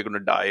not that we're going to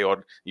die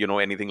or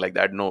anything like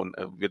that. No,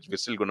 we're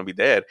still going to be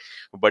there,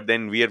 but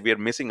then we are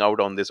missing out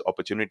on this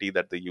opportunity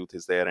that the youth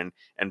is there.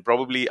 And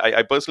probably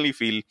I personally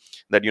feel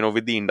that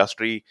with the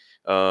industry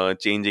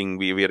changing,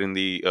 we are in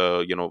the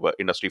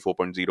industry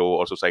 4.0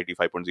 or society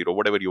 5.0,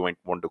 whatever you might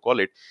want to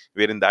call it.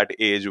 We're in that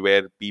age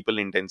where people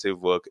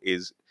intensive work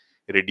is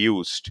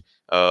reduced,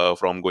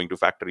 from going to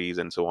factories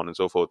and so on and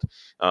so forth.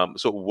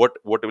 So what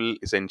will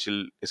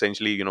essentially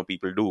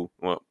people do,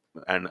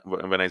 and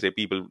when I say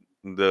people,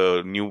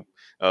 the new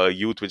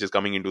youth which is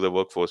coming into the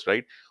workforce,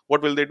 right?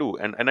 What will they do?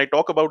 And I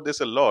talk about this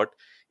a lot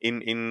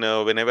in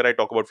whenever I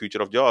talk about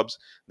future of jobs,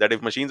 that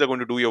if machines are going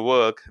to do your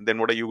work, then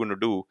what are you going to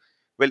do?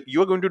 Well,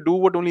 you are going to do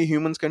what only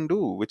humans can do,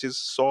 which is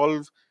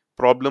solve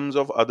problems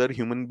of other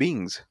human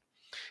beings.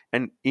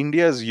 And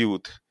India's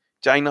youth,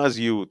 China's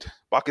youth,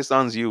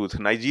 Pakistan's youth,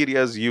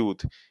 Nigeria's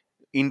youth,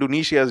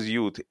 Indonesia's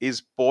youth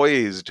is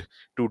poised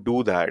to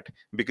do that,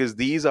 because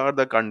these are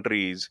the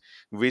countries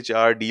which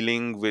are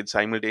dealing with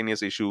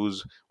simultaneous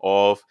issues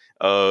of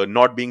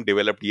not being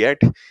developed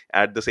yet,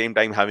 at the same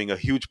time having a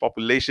huge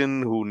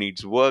population who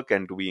needs work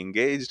and to be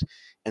engaged.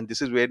 And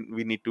this is where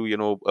we need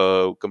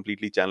to,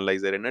 completely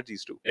channelize their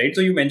energies to. Right.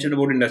 So you mentioned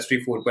about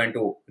Industry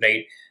 4.0,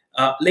 right?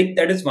 Like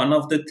that is one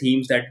of the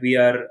themes that we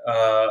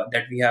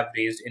have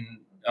raised in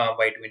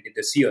Y20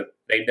 this year,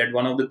 right? That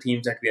one of the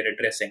themes that we are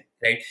addressing,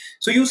 right?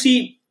 So you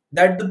see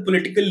that the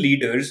political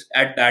leaders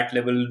at that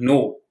level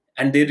know,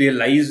 and they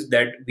realize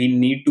that we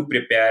need to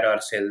prepare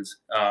ourselves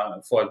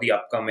for the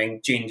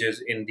upcoming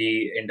changes in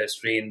the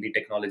industry, in the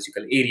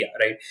technological area,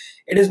 right?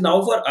 It is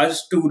now for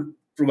us to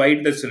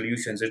provide the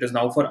solutions. It is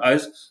now for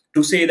us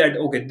to say that,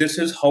 okay, this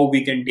is how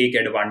we can take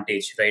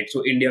advantage, right?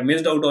 So India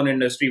missed out on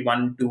industry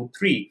one, two,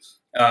 three,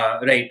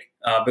 right,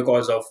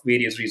 because of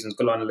various reasons,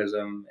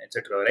 colonialism,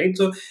 etc., right?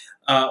 So,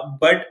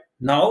 but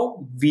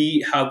now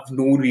we have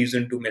no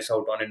reason to miss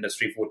out on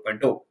industry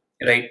 4.0,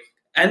 right?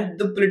 And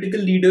the political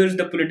leaders,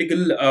 the political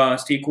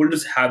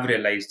stakeholders have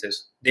realized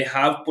this. They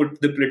have put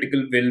the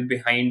political will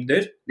behind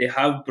this. They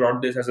have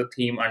brought this as a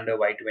theme under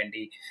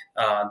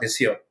Y20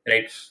 this year,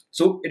 right?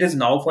 So it is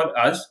now for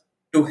us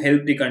to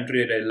help the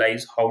country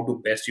realize how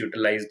to best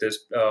utilize this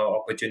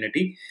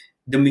opportunity.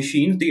 The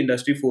machines, the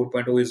industry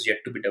 4.0 is yet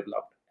to be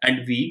developed,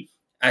 and we,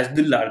 as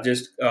the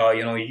largest,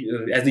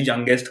 as the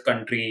youngest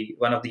country,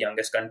 one of the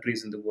youngest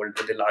countries in the world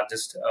with the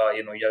largest,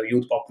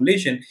 youth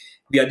population,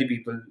 we are the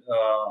people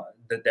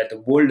that the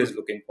world is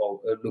looking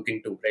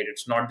to, right?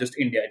 It's not just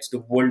India; it's the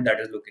world that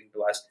is looking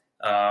to us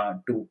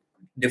to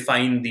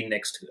define the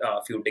next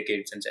few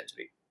decades and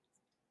century.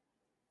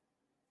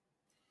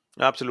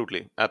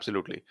 Absolutely,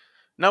 absolutely.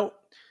 Now,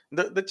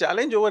 the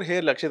challenge over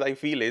here, Lakshit, I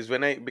feel is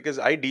when I because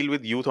I deal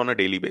with youth on a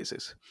daily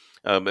basis.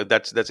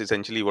 That's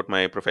essentially what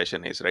my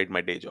profession is, right?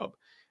 My day job.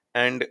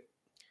 And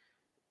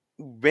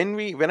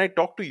when I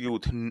talk to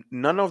youth,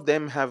 none of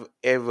them have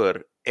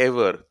ever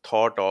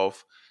thought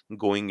of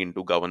going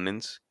into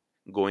governance,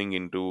 going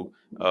into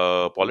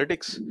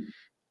politics,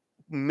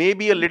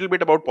 maybe a little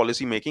bit about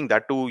policy making.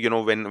 That too,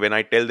 when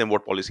I tell them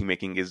what policy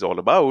making is all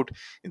about,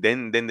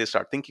 then they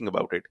start thinking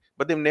about it,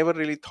 but they've never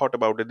really thought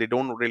about it. They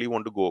don't really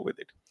want to go with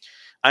it.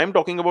 I'm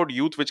talking about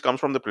youth which comes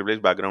from the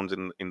privileged backgrounds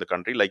in the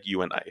country, like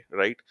you and I,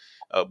 right?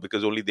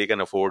 Because only they can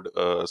afford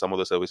some of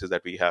the services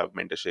that we have,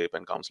 mentorship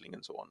and counseling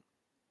and so on.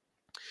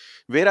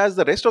 Whereas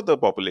the rest of the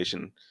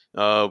population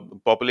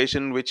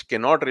which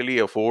cannot really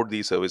afford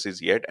these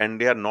services yet, and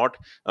they are not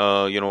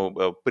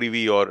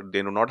privy, or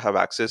they do not have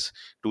access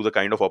to the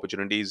kind of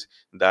opportunities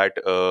that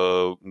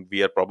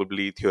we are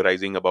probably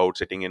theorizing about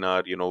sitting in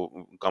our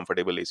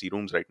comfortable AC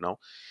rooms right now.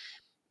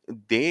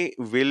 They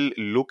will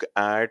look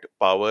at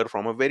power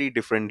from a very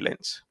different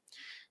lens.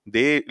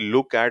 They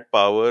look at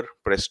power,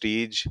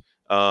 prestige,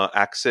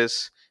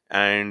 access,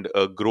 and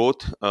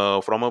growth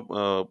from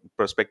a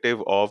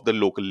perspective of the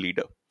local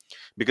leader,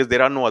 because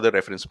there are no other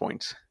reference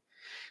points.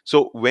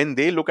 So when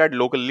they look at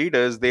local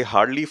leaders, they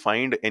hardly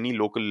find any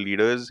local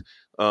leaders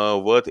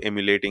worth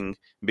emulating,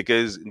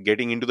 because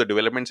getting into the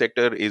development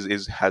sector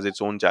is has its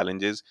own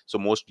challenges. So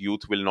most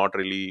youth will not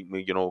really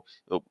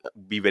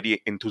be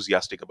very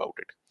enthusiastic about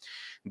it.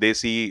 They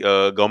see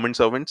government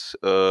servants,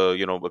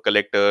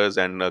 collectors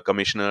and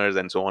commissioners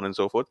and so on and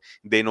so forth.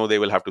 They know they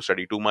will have to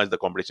study too much, the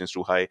competition is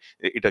too high,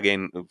 it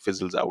again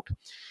fizzles out.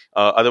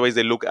 Otherwise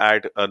they look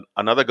at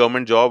another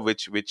government job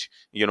which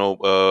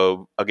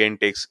again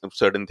takes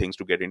certain things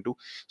to get into.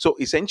 So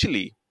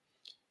essentially,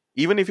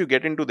 even if you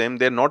get into them,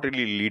 they're not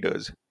really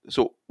leaders.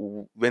 So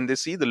when they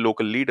see the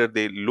local leader,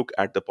 they look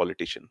at the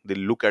politician, they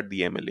look at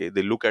the MLA,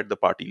 they look at the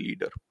party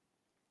leader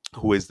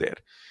who is there,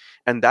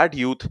 and that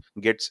youth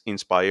gets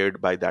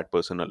inspired by that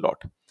person a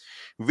lot,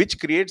 which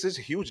creates this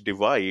huge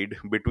divide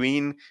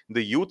between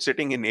the youth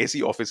sitting in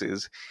AC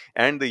offices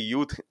and the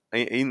youth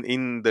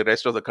in the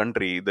rest of the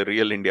country, the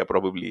real India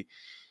probably.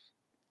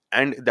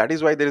 And that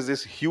is why there is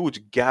this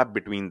huge gap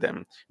between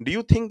them. Do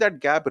you think that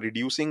gap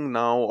reducing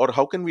now, or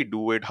how can we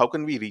do it? How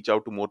can we reach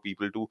out to more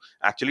people to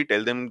actually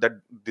tell them that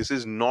this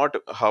is not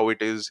how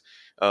it is,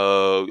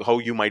 how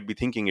you might be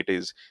thinking it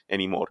is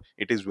anymore?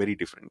 It is very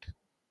different.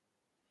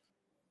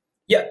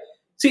 Yeah.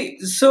 See,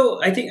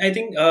 so I think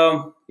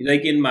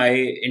like in my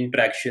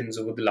interactions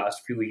over the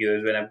last few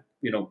years, when I've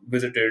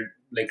visited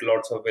like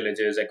lots of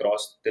villages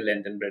across the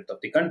length and breadth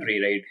of the country,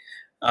 right?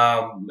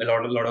 A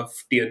lot of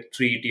tier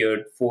 3,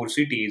 tier 4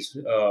 cities,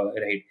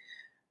 right?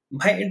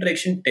 My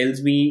interaction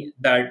tells me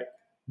that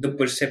the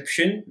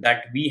perception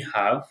that we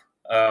have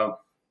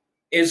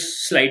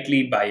is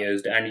slightly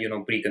biased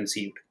and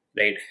preconceived,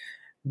 right?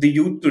 The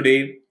youth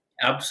today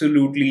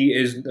absolutely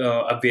is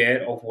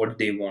aware of what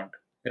they want,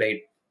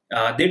 right?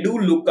 They do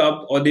look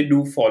up or they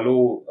do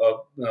follow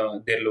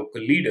their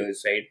local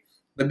leaders, right?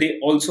 But they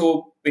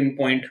also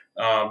pinpoint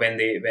when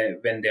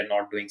they're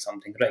not doing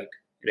something right,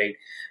 right?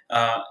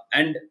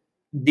 And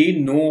they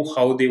know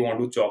how they want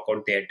to chalk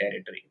out their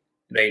territory,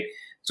 right?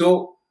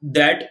 So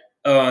that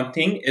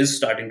thing is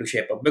starting to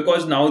shape up,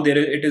 because now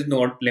it is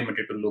not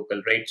limited to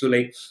local, right? So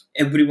like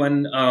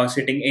everyone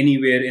sitting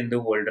anywhere in the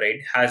world,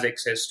 right, has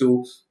access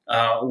to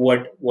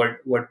what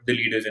the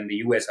leaders in the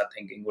US are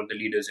thinking, what the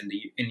leaders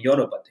in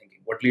Europe are thinking,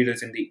 what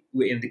leaders in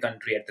the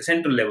country at the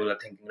central level are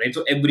thinking, right?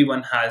 So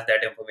everyone has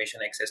that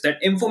information access.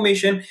 That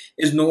information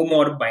is no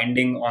more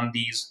binding on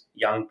these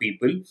young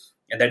people,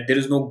 and that there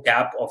is no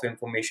gap of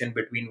information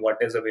between what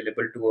is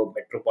available to a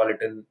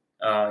metropolitan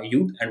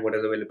youth and what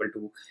is available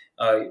to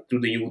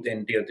the youth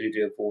in tier 3,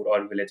 tier 4,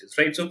 or villages,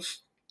 right? So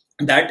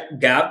that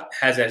gap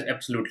has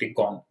absolutely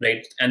gone,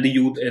 right? And the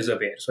youth is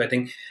aware. So I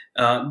think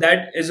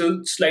that is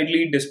a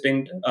slightly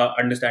distinct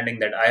understanding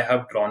that I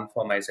have drawn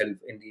for myself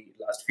in the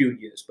last few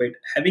years. But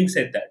having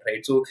said that,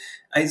 right, so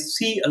I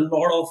see a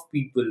lot of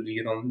people,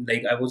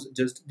 like I was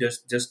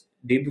just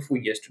day before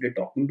yesterday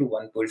talking to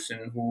one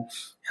person who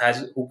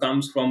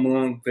comes from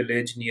a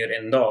village near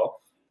Indore,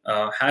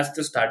 has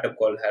the startup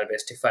called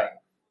Harvestify,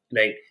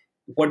 right?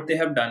 What they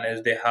have done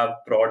is they have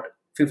brought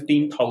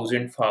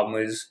 15,000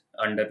 farmers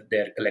under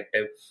their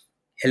collective,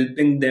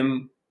 helping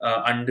them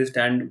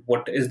understand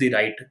what is the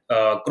right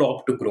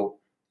crop to grow,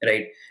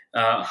 right?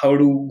 How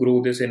to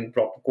grow this in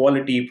proper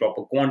quality,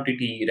 proper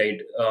quantity,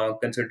 right?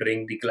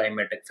 Considering the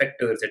climatic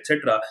factors,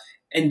 etc.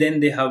 And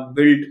then they have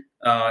built,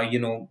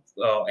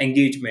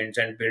 engagements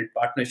and built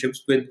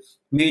partnerships with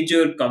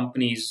major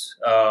companies,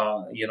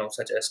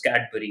 such as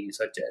Cadbury,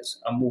 such as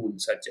Amul,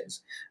 such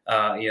as,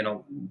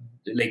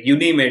 like you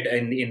name it,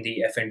 in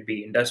the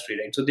F&B industry,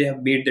 right? So they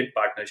have made that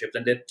partnerships,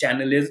 and their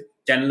channel is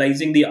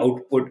channelizing the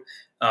output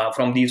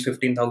from these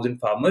 15,000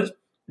 farmers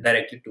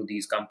directly to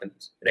these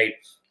companies, right?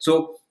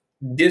 So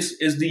this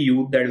is the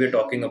youth that we're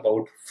talking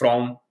about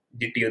from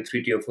the tier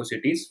 3, tier 4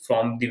 cities,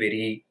 from the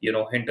very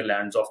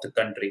hinterlands of the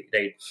country,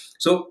 right?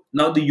 So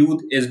now the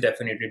youth is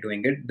definitely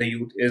doing it, the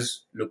youth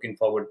is looking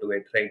forward to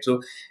it, right?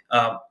 So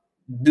uh,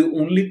 the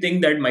only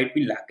thing that might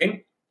be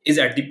lacking is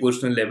at the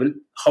personal level,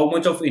 how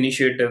much of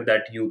initiative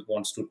that youth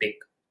wants to take,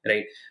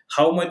 right?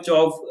 How much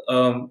of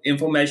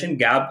information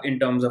gap in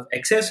terms of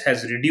access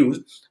has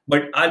reduced,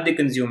 but are they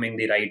consuming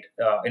the right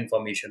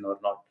information or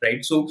not,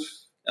 right? So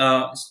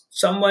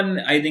someone,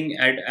 I think,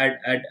 at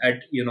a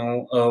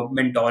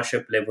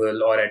mentorship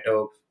level, or at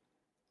a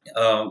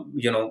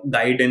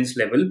guidance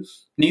level,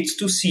 needs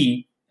to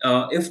see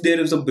if there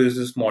is a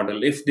business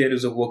model, if there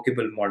is a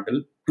workable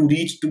model to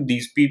reach to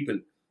these people,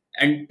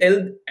 and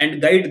tell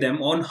and guide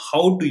them on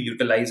how to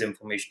utilize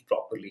information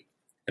properly,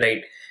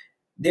 right?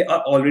 They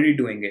are already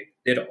doing it.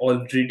 There are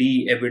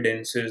already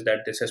evidences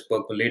that this has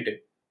percolated.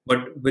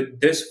 But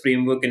with this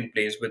framework in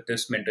place, with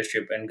this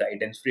mentorship and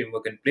guidance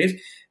framework in place,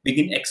 we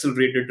can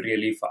accelerate it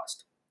really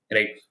fast.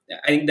 Right.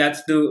 I think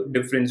that's the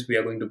difference we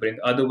are going to bring.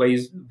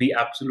 Otherwise, we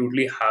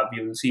absolutely have,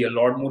 you will see a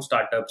lot more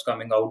startups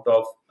coming out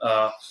of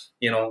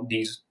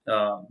these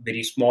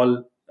very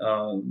small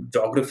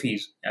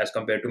geographies as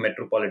compared to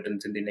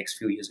metropolitans in the next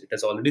few years. It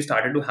has already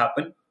started to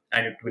happen,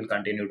 and it will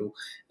continue to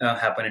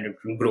happen, and it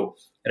will grow.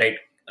 Right.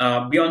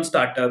 Beyond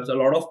startups, a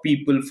lot of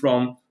people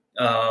from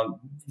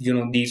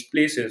these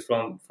places,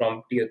 from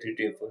tier 3,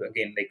 tier 4,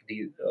 again, like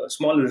the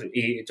smaller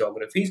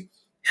geographies,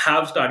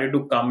 have started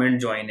to come and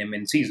join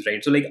MNCs,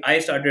 right? So like I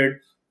started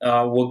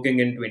working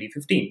in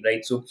 2015,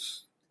 right? So,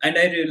 and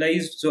I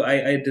realized, so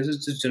I this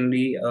is just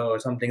generally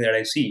something that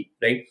I see,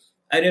 right?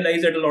 I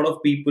realized that a lot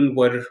of people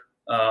were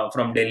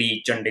from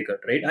Delhi, Chandigarh,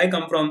 right? I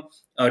come from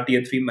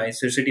tier 3 my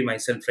city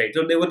myself, right?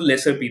 So there were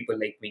lesser people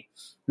like me.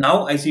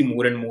 Now I see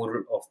more and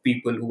more of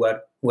people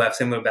who have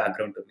similar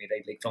background to me,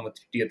 right? Like from a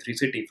tier 3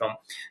 city, from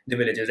the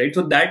villages, right?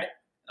 So that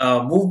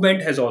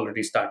movement has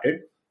already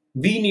started.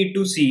 We need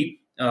to see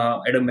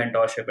at a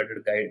mentorship, at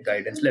a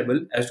guidance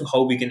level, as to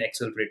how we can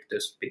accelerate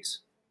this space.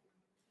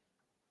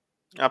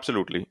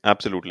 Absolutely,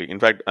 absolutely. In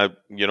fact,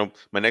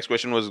 my next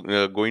question was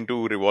going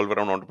to revolve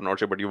around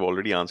entrepreneurship, but you've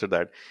already answered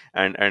that.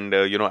 And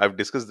I've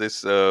discussed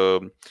this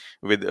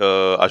with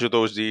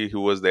Ashutosh ji,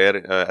 who was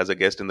there as a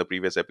guest in the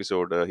previous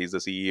episode. He's the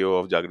CEO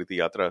of Jagriti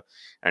Yatra,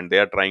 and they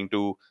are trying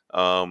to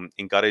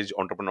encourage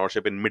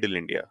entrepreneurship in Middle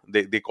India.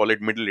 They call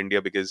it Middle India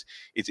because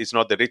it's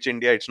not the rich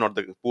India, it's not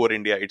the poor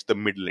India, it's the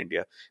Middle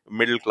India,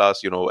 middle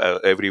class.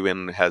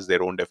 Everyone has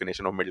their own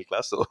definition of middle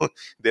class, so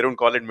they don't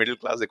call it middle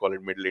class, they call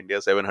it Middle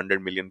India.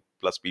 700 million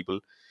plus people,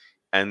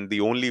 and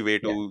the only way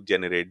Yeah. to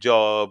generate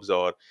jobs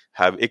or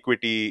have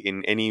equity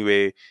in any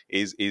way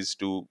is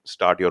to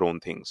start your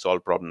own thing,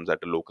 solve problems at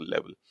a local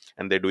level.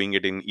 And they're doing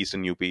it in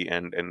eastern UP,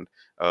 and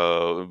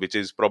which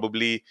is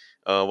probably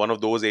one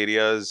of those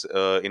areas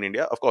in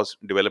India. Of course,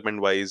 development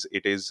wise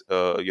it is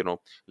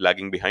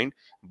lagging behind,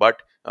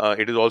 but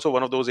it is also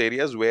one of those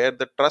areas where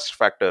the trust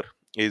factor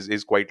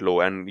is quite low.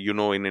 And in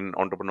an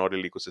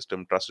entrepreneurial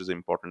ecosystem, trust is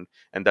important,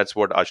 and that's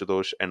what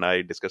Ashutosh and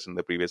I discussed in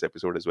the previous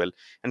episode as well.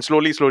 And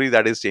slowly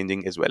that is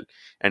changing as well.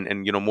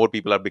 And more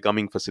people are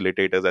becoming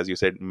facilitators, as you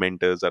said,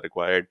 mentors are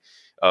required.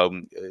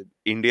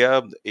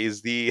 India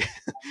is the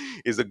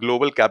is the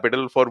global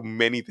capital for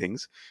many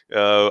things.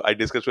 I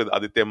discussed with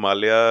Aditya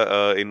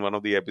Malia in one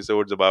of the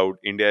episodes about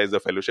India is the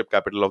fellowship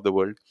capital of the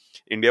world.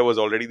 India was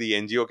already the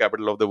NGO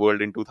capital of the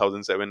world in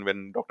 2007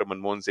 when Dr.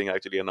 Manmohan Singh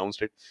actually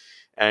announced it.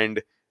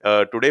 And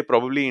today,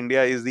 probably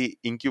India is the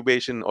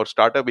incubation or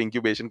startup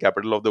incubation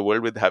capital of the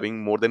world, with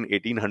having more than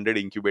 1,800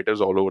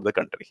 incubators all over the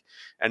country,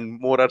 and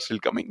more are still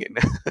coming in.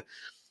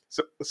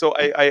 So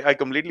I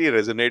completely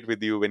resonate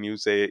with you when you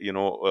say,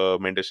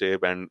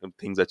 mentorship and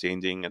things are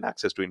changing and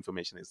access to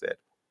information is there.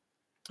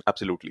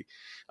 Absolutely.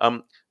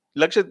 um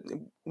Lakshit,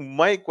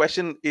 my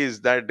question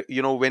is that,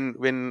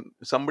 when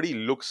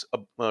somebody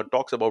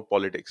talks about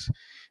politics,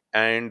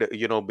 and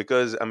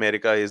because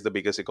America is the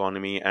biggest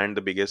economy and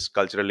the biggest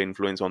cultural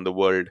influence on the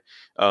world,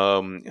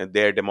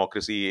 their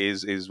democracy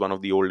is one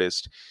of the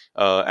oldest,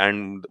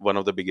 and one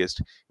of the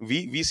biggest.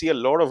 We see a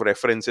lot of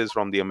references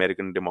from the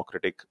American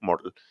democratic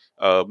model.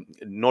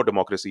 No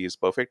democracy is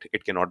perfect,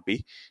 it cannot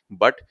be,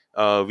 but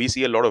we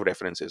see a lot of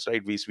references,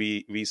 right? We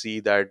see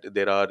that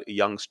there are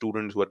young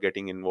students who are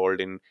getting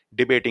involved in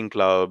debating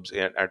clubs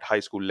at high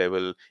school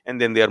level,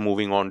 and then they are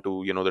moving on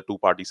to the two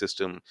party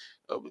system.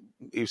 uh,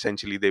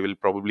 Essentially they will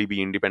probably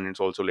be independents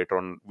also later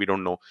on, we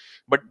don't know.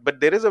 But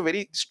there is a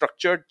very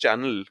structured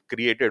channel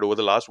created over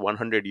the last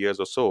 100 years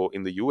or so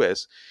in the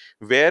US,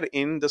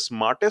 wherein the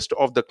smartest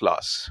of the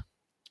class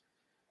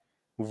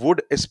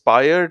would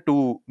aspire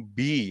to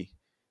be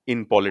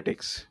in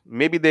politics.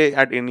 Maybe they,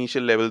 at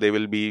initial level, they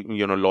will be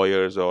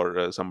lawyers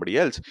or somebody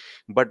else,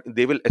 but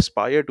they will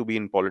aspire to be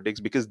in politics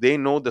because they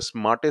know the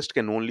smartest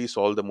can only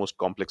solve the most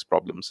complex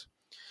problems.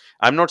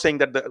 I'm not saying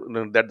that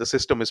the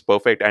system is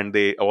perfect and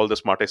they all the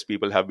smartest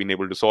people have been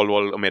able to solve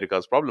all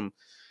America's problem,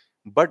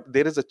 but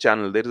there is a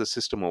channel, there is a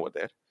system over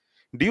there.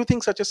 Do you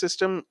think such a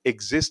system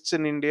exists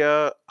in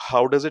India?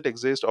 How does it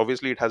exist?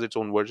 Obviously it has its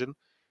own version.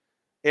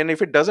 And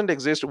if it doesn't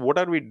exist, what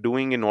are we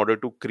doing in order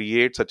to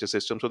create such a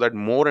system so that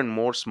more and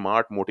more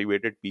smart,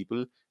 motivated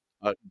people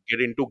get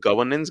into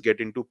governance, get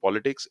into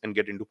politics, and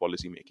get into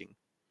policy making?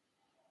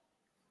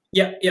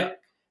 Yeah, yeah.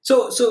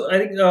 So I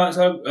think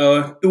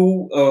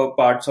two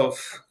parts of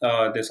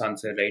this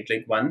answer, right?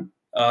 Like one,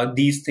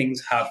 these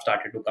things have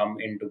started to come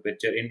into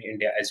picture in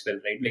India as well,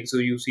 right? Like so,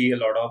 you see a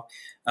lot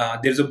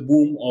of there's a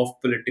boom of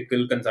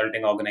political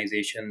consulting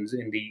organizations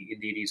in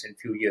the recent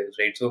few years,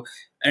 right? So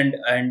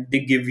and they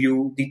give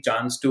you the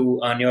chance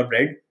to earn your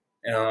bread,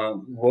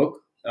 work.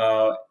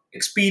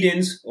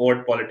 Experience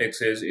what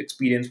politics is,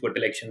 experience what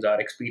elections are,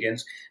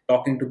 experience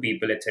talking to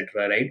people,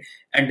 etc., right?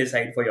 And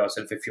decide for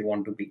yourself if you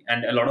want to be.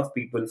 And a lot of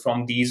people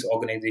from these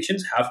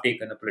organizations have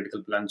taken a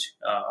political plunge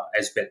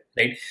as well,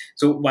 right?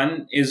 So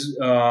one is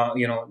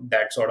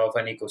that sort of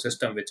an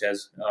ecosystem which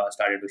has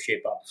started to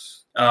shape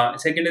up.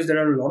 Second is there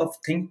are a lot of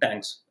think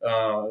tanks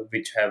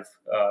which have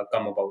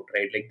come about,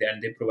 right? Like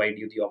and they provide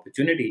you the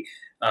opportunity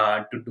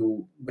to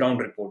do ground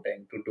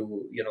reporting, to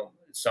do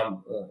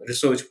some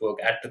research work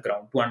at the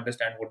ground to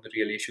understand what the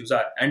real issues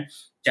are and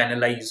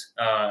channelize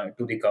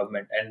to the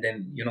government, and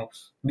then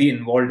be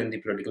involved in the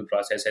political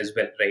process as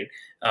well,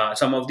 right?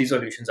 Some of the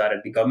solutions are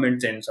at the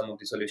government end, some of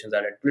the solutions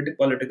are at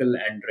political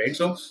end, right?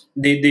 So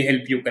they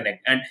help you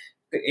connect. And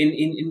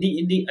in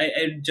the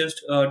I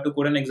just to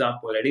quote an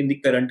example, right? In the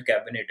current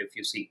cabinet, if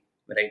you see,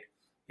 right,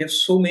 you have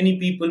so many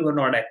people who are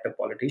not active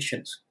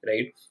politicians,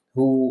 right?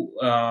 Who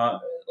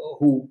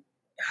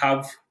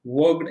have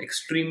worked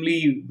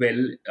extremely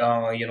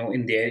well,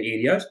 in their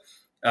areas.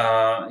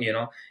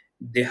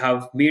 They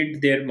have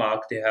made their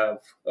mark. They have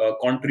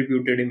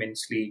contributed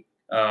immensely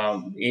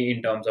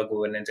in terms of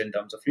governance, in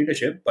terms of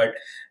leadership, but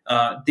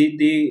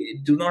they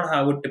do not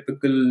have a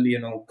typical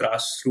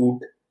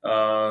grassroots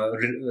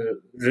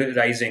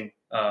rising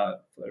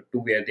to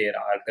where they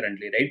are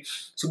currently, right?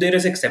 So there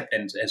is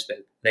acceptance as well,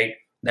 right?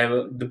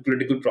 The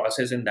political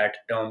process in that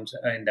terms,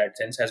 in that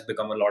sense, has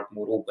become a lot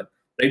more open,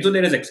 right? So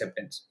there is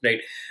acceptance,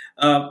 right?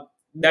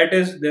 That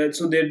is the,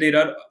 so there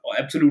are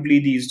absolutely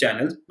these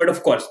channels, but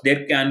of course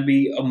there can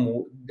be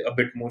a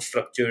bit more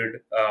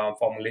structured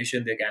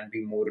formulation. There can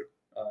be more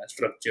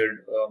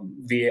structured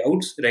way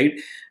outs, right?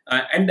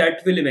 And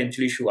that will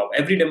eventually show up.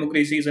 Every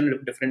democracy is in a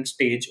different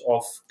stage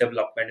of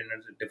development, in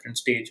a different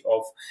stage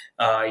of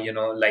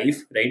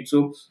life, right?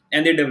 So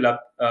and they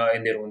develop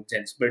in their own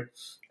sense. But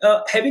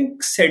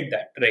having said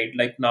that, right,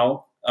 like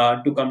now,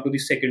 to come to the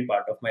second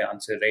part of my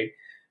answer, right?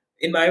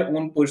 In my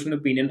own personal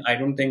opinion, I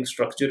don't think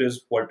structure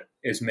is what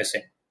is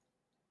missing,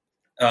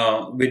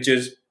 which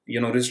is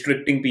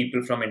restricting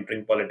people from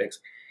entering politics.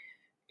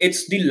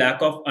 It's the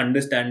lack of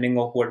understanding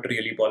of what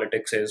really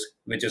politics is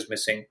which is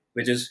missing,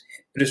 which is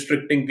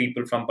restricting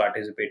people from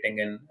participating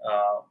in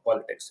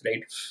politics,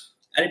 right?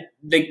 And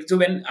like so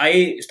when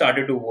I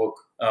started to work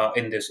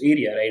in this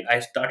area, right, I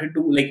started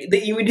to like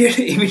the immediate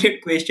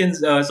immediate questions,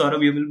 sort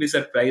of, you will be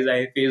surprised,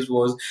 I faced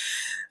was,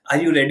 are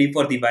you ready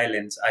for the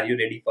violence? Are you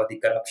ready for the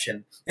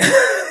corruption?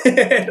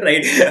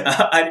 Right?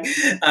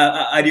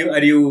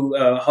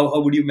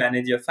 How would you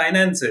manage your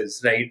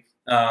finances, right?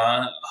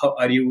 How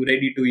are you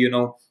ready to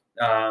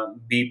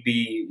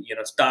be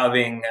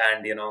starving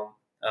and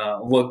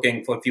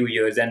working for a few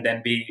years and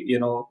then be,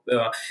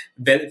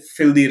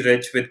 filthy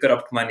rich with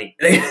corrupt money,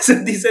 right? So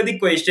these are the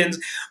questions,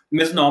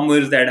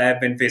 misnomers that I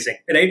have been facing,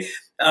 right?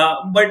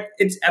 But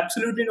it's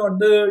absolutely not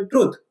the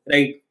truth,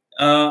 right?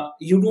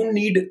 You don't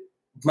need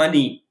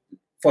money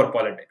for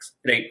politics,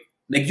 right?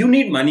 Like, you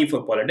need money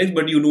for politics,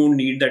 but you don't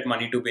need that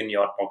money to be in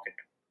your pocket,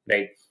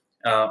 right?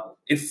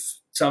 If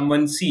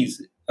someone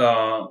sees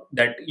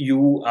that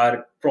you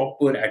are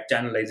proper at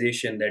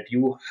channelization, that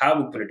you have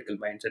a political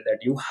mindset, that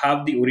you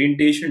have the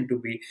orientation to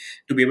be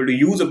able to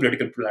use a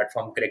political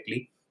platform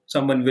correctly,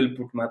 someone will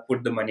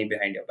put the money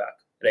behind your back,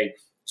 right?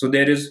 So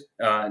there is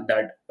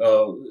that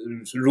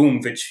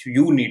room which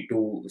you need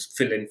to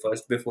fill in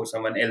first before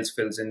someone else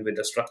fills in with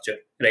the structure,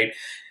 right?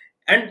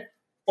 And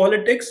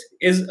politics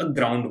is a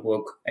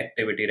groundwork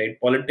activity, right?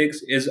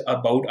 Politics is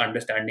about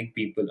understanding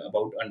people,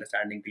 about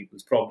understanding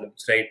people's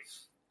problems, right?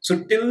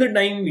 So till the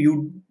time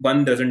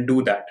one doesn't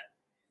do that,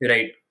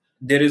 right,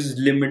 there is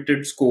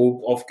limited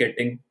scope of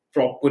getting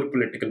proper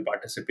political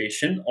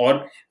participation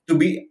or to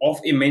be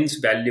of immense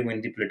value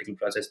in the political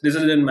process. This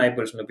is in my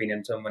personal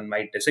opinion. Someone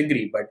might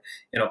disagree, but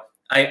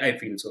I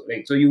feel so.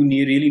 Right. So you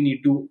really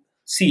need to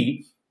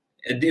see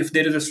if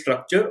there is a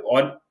structure,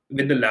 or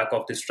with the lack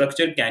of the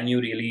structure, can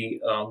you really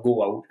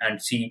go out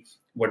and see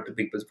what the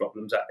people's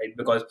problems are, right?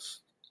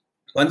 Because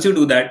once you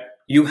do that,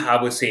 you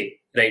have a say,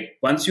 right?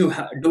 Once you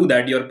do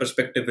that, your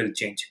perspective will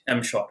change,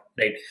 I'm sure,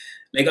 right?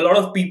 Like, a lot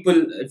of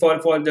people,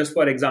 for just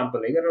for example,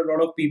 like, a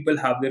lot of people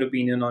have their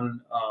opinion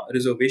on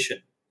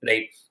reservation,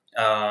 right?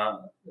 uh,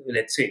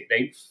 let's say,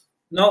 right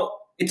now,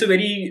 it's a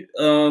very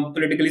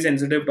politically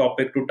sensitive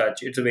topic to touch.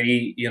 It's a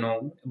very,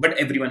 but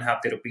everyone have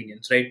their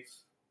opinions, right?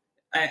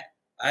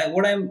 I,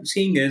 what I'm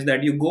seeing is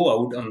that you go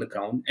out on the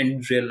ground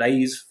and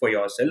realize for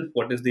yourself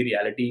what is the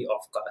reality of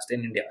caste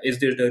in India. Is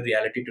there the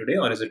reality today,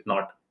 or is it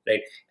not?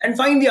 Right, and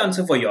find the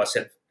answer for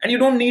yourself. And you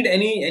don't need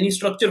any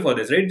structure for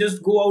this, right?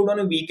 Just go out on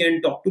a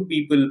weekend, talk to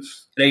people,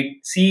 right?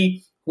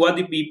 See who are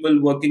the people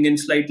working in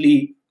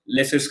slightly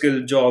lesser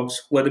skilled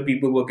jobs, who are the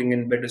people working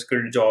in better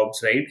skilled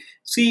jobs, right?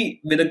 See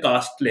with a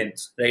caste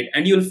lens, right,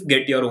 and you'll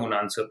get your own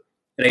answer,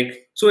 right?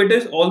 So it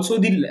is also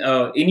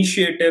the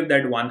initiative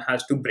that one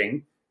has to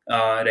bring,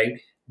 right?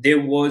 There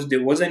was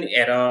an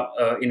era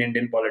in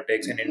Indian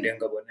politics and Indian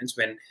governance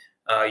when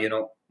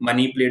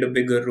money played a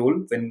bigger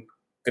role, when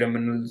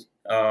criminals,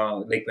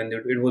 like, when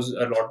it was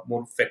a lot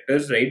more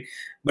factors, right?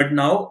 But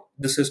now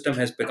the system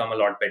has become a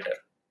lot better.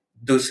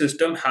 The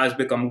system has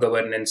become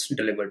governance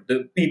delivered.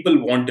 The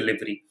people want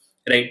delivery,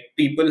 right?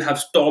 People have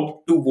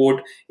stopped to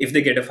vote if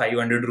they get a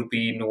 500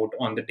 rupee note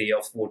on the day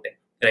of voting,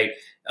 right?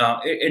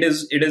 It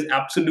is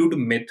absolute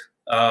myth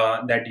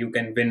that you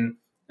can win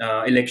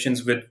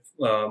elections with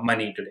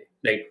money today,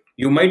 right?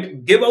 You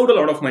might give out a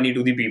lot of money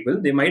to the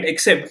people, they might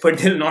accept, but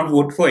they'll not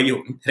vote for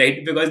you,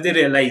 right? Because they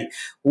realize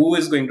who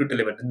is going to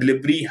deliver. The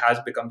delivery has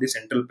become the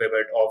central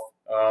pivot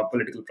of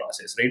political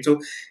process, right? So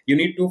you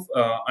need to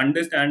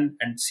understand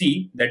and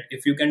see that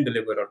if you can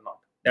deliver or not.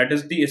 That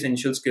is the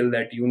essential skill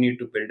that you need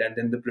to build, and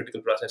then the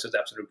political process is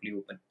absolutely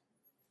open.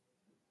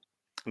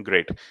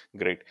 Great,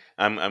 great.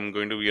 I'm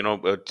going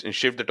to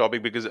shift the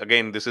topic, because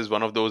again, this is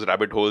one of those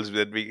rabbit holes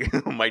that we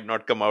might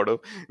not come out of,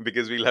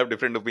 because we'll have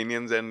different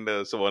opinions and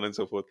so on and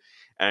so forth.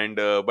 And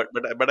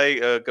but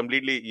I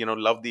completely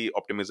love the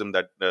optimism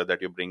that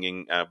you're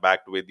bringing back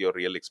with your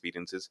real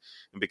experiences,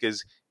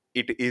 because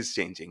it is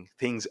changing.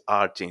 Things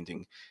are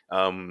changing.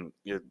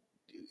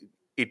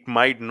 It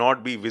might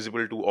not be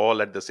visible to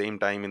all at the same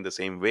time in the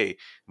same way,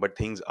 but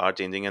things are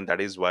changing, and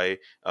that is why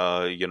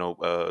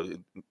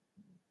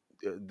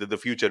the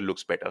future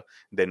looks better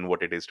than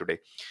what it is today.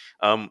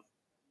 um,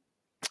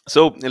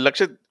 so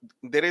Lakshit,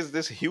 there is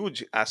this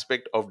huge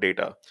aspect of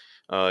data.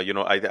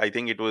 I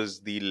think it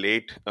was the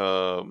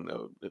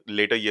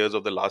later years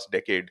of the last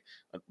decade,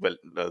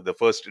 the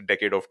first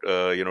decade of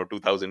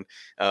 2000,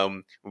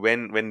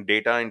 when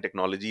data and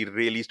technology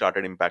really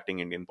started impacting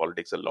Indian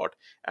politics a lot.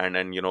 And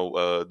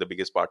the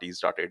biggest parties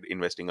started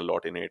investing a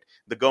lot in it.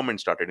 The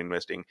government started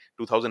investing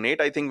 2008,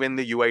 I think, when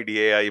the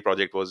UIDAI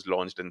project was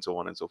launched, and so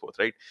on and so forth,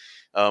 right?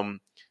 um,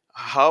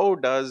 how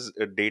does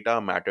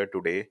data matter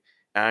today,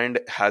 and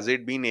has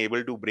it been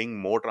able to bring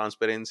more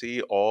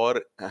transparency,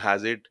 or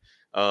has it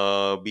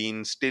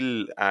been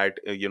still at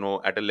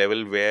at a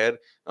level where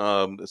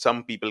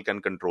some people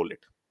can control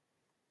it?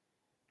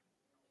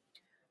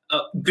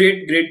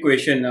 Great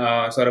question,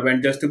 Saurabh.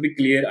 And just to be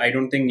clear, I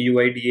don't think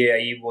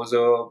UIDAI was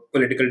a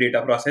political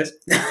data process.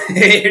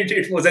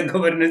 It was a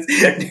governance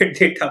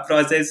data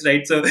process,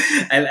 right? So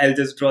I'll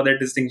just draw that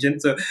distinction.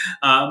 So,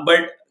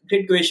 but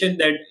great question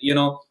that,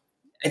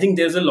 I think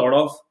there's a lot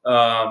of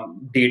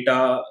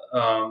data,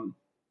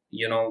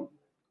 you know,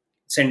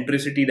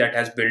 centricity that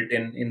has built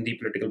in the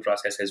political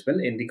process as well,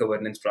 in the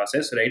governance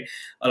process, right?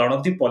 A lot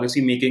of the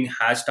policy making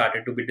has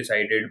started to be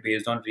decided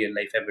based on real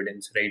life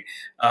evidence, right?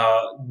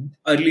 uh,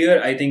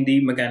 Earlier, I think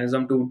the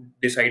mechanism to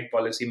decide a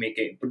policy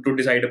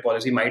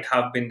might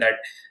have been that,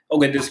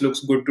 okay, this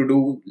looks good to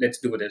do, let's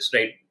do this,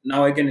 right?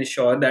 Now I can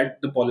assure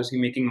that the policy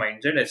making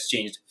mindset has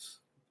changed.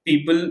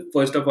 People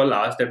first of all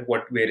ask that,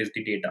 what where is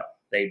the data,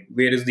 right?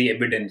 Where is the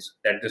evidence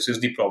that this is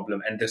the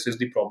problem, and this is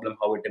the problem,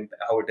 how it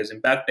is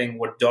impacting,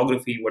 what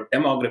geography, what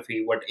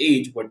demography, what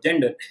age, what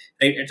gender,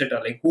 right, etc.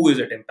 Like, who is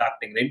it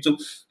impacting, right? So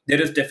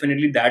there is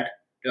definitely that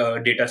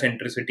data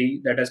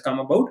centricity that has come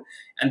about,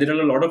 and there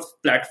are a lot of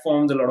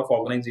platforms, a lot of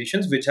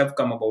organizations which have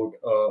come about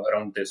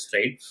around this,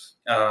 right?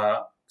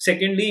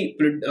 Secondly,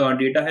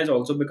 data has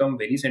also become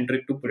very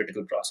centric to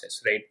political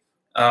process, right?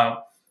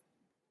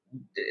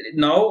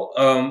 Now,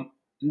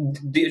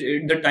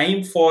 the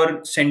time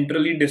for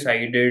centrally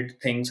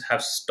decided things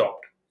have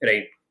stopped,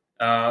 right?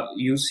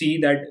 You see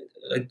that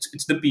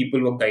it's the people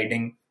who are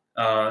guiding,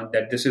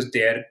 that this is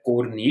their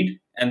core need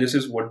and this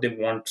is what they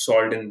want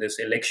solved in this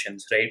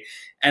elections, right?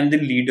 And the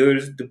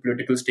leaders, the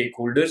political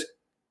stakeholders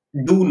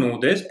do know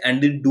this,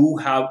 and they do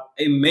have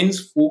immense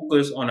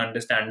focus on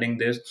understanding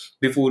this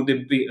before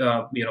they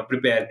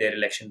prepare their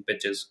election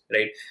pitches,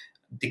 right?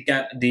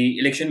 The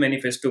election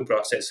manifesto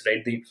process,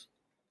 right,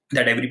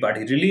 that every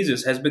party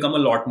releases has become a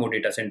lot more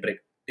data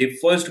centric. They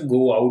first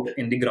go out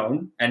in the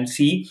ground and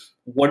see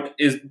what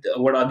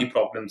are the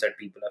problems that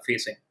people are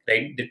facing.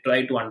 Right? They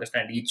try to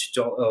understand each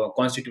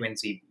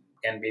constituency,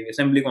 can be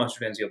assembly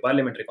constituency or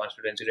parliamentary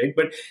constituency, right?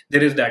 But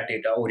there is that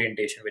data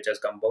orientation which has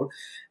come about.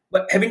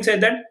 But having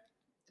said that,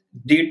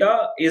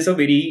 data is a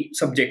very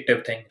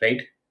subjective thing,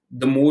 right?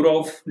 The more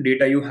of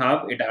data you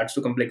have, it adds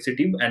to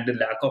complexity, and the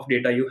lack of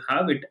data you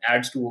have, it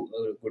adds to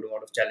a good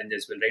amount of challenge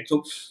as well, right?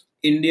 So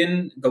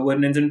Indian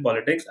governance and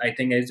politics, I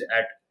think, is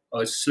at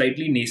a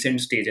slightly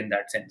nascent stage in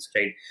that sense,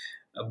 right?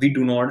 We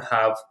do not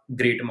have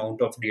great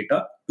amount of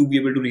data to be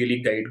able to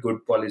really guide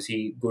good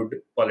policy,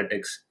 good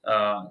politics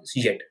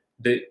yet.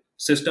 The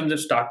systems have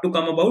start to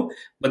come about,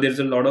 but there's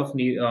a lot of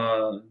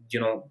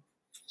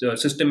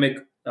systemic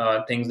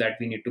things that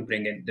we need to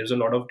bring in. There's a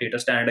lot of data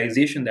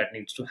standardization that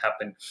needs to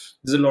happen.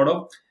 There's a lot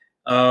of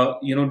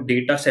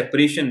data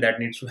separation that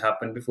needs to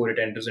happen before it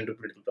enters into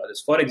political process.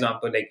 For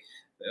example,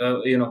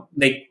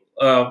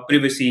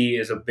 privacy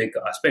is a big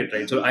aspect,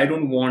 right? So I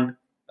don't want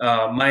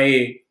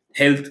my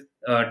health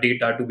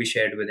data to be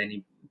shared with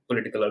any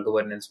political or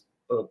governance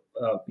uh,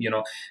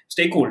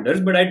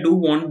 stakeholders, but I do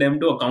want them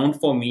to account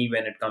for me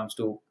when it comes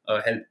to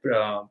health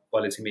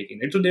policy making,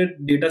 right? So their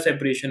data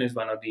separation is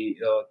one of the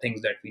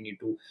things that we need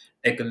to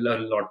tackle a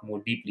lot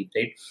more deeply,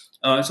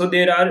 right? So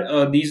there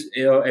are these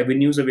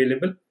avenues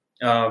available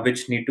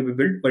which need to be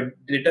built,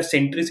 but data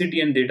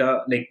centricity and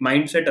data, like,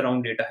 mindset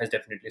around data has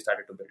definitely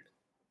started to build.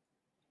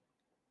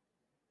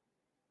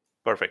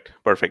 Perfect,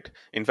 perfect.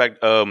 In fact,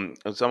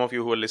 some of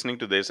you who are listening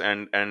to this,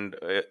 and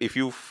if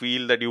you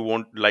feel that you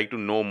want like to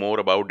know more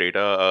about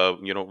data,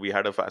 we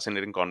had a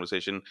fascinating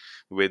conversation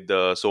with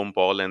Som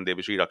Paul and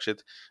Devashri Rakshit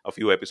a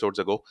few episodes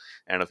ago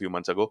and a few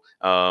months ago.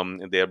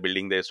 They are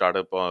building their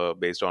startup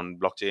based on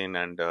blockchain,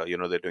 and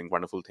they're doing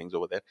wonderful things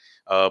over there.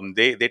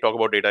 They talk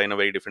about data in a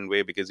very different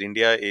way, because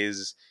India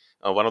is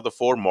one of the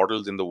four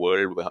models in the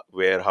world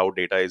where how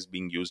data is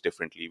being used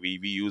differently. We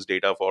use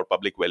data for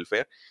public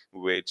welfare,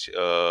 which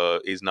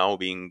is now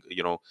being,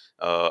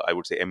 I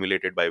would say,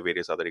 emulated by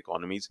various other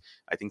economies.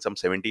 I think some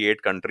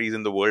 78 countries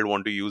in the world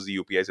want to use the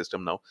UPI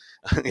system now.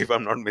 If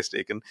I'm not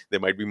mistaken, there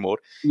might be more.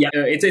 Yeah,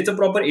 it's a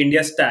proper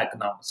India stack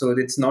now. So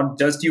it's not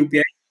just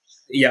UPI.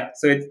 Yeah,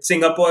 so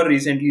Singapore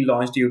recently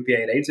launched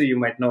UPI, right? So you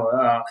might know,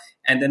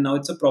 and then now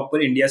it's a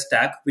proper India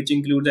stack, which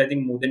includes, I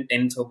think, more than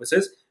 10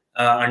 services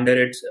under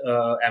its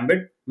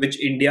ambit, which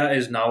India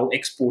is now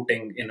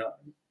exporting in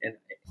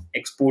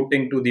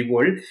exporting to the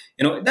world.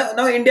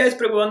 Now India has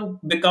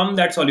become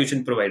that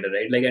solution provider,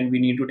 right? Like, and we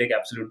need to take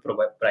absolute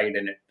pride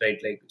in it, right?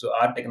 Like, so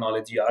our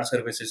technology, our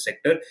services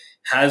sector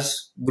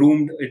has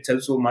groomed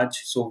itself so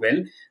much, so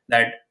well,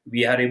 that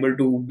we are able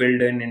to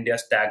build an India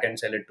stack and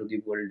sell it to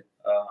the world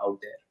out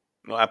there.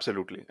 No,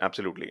 absolutely,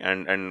 absolutely,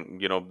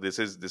 and this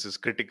is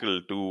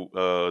critical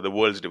to the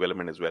world's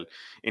development as well.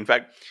 In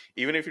fact,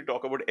 even if you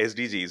talk about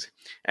SDGs,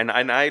 and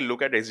I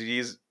look at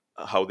SDGs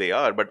how they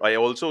are, but I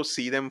also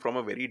see them from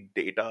a very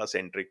data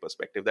centric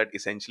perspective. That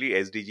essentially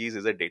SDGs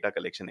is a data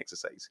collection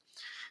exercise.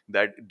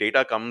 That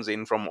data comes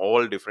in from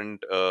all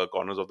different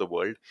corners of the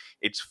world.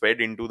 It's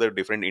fed into the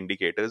different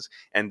indicators,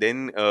 and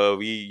then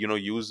we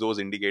use those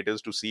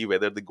indicators to see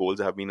whether the goals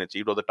have been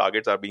achieved or the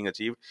targets are being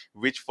achieved,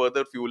 which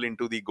further fuel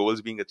into the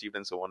goals being achieved,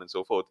 and so on and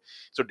so forth.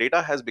 So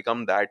data has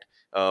become that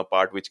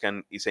part which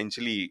can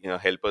essentially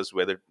help us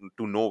whether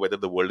to know whether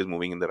the world is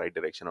moving in the right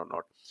direction or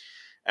not.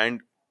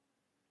 And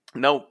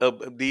now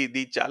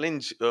the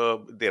challenge,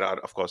 there are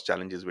of course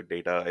challenges with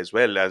data as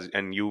well, as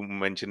and you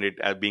mentioned it,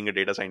 as being a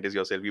data scientist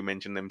yourself, you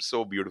mentioned them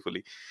so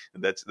beautifully.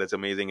 That's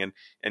amazing,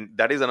 and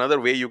that is another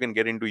way you can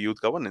get into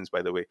youth governance,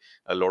 by the way.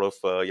 A lot of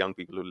young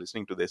people who are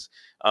listening to this,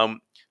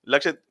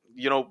 Lakshit,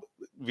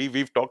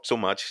 we've talked so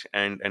much,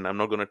 and I'm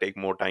not going to take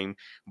more time,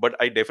 but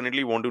I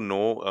definitely want to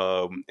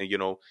know,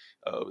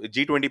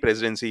 G20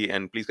 presidency,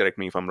 and please correct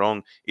me if I'm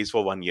wrong, is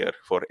for 1 year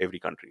for every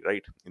country,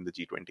 right, in the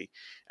G20.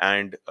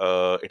 And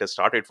it has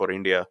started for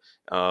India.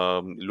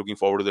 Looking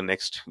forward to the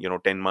next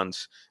 10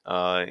 months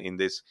in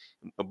this.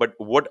 But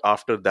what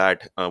after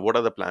that? What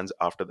are the plans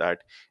after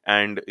that?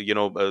 And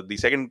the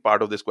second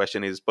part of this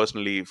question is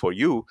personally for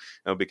you,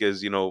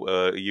 because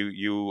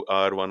you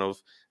are one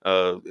of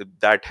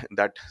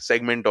that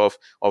segment of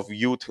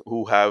youth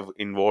who have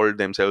involved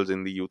themselves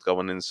in the youth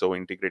governance so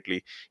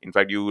intricately. In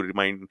fact,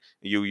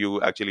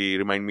 you actually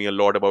remind me a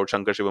lot about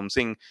Shankar Shivam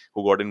Singh,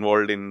 who got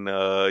involved in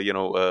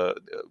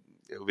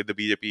with the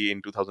BJP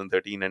in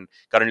 2013, and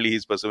currently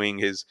he's pursuing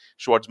his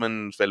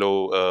Schwarzman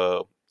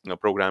Fellow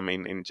program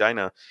in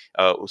China.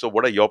 So,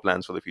 what are your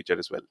plans for the future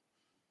as well?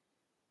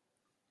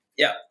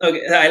 Yeah,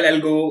 okay.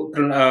 I'll go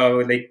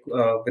with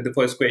the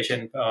first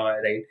question,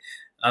 right?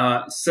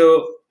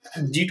 So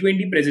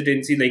G20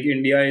 presidency, like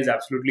India is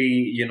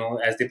absolutely,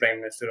 as the Prime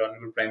Minister,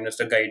 Honorable Prime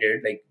Minister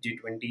guided, like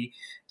G20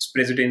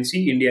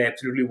 presidency, India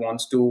absolutely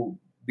wants to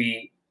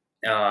be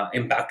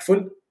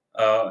impactful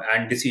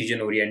and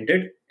decision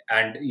oriented,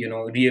 and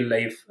real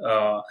life.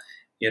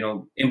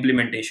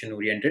 Implementation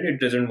oriented. It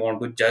doesn't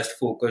want to just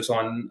focus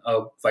on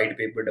a white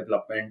paper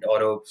development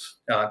or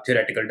a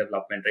theoretical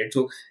development, right?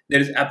 So there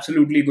is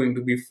absolutely going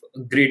to be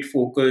great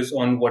focus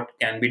on what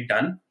can be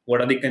done,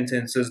 what are the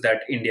consensus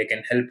that India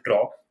can help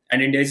draw,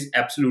 and India is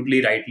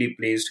absolutely rightly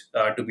placed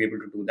to be able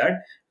to do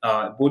that,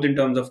 both in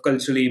terms of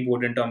culturally,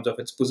 both in terms of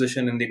its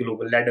position in the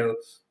global ladder,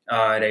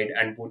 right,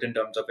 and both in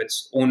terms of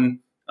its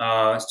own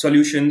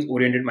solutions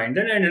oriented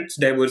mindset and its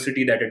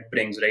diversity that it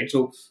brings, right?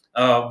 So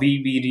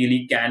we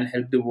really can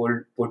help the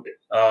world put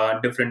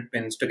different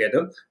pins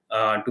together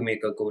to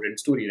make a coherent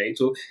story, right?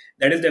 So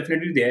that is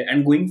definitely there.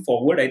 And going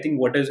forward, I think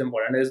what is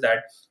important is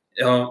that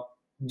uh,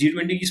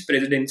 G20's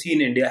presidency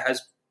in India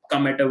has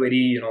come at a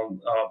very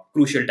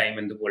crucial time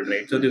in the world,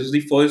 right? So this is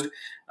the first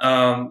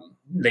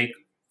like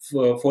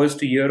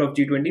first year of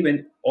G20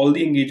 when all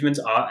the engagements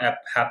are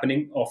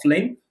happening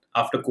offline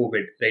after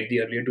COVID, right?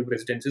 The earlier two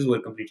presidencies were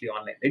completely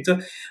online, right?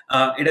 So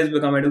it has it's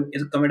come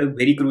at a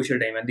very crucial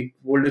time, and the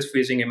world is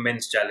facing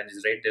immense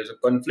challenges, right? There's a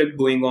conflict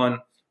going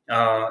on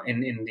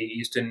in the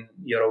Eastern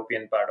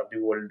European part of the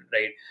world,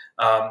 right?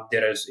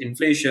 There is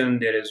inflation,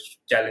 there is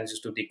challenges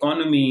to the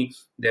economy,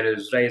 there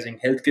is rising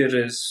healthcare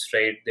risks,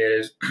 right? There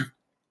is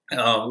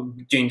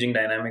changing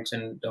dynamics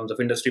in terms of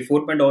Industry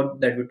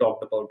 4.0 that we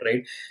talked about,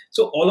 right?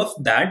 So all of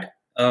that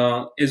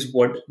is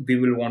what we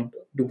will want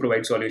to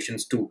provide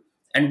solutions to.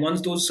 And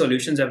once those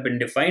solutions have been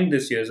defined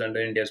this year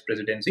under India's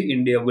presidency,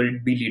 India will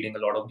be leading a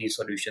lot of these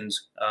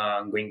solutions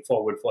going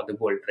forward for the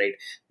world, right?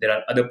 There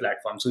are other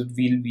platforms. So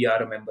we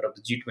are a member of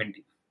the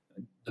G20.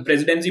 The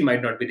presidency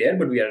might not be there,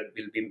 but will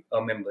be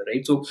a member,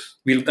 right? So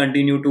we'll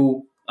continue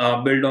to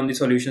build on the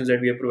solutions that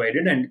we have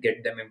provided and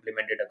get them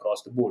implemented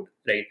across the board,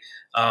 right?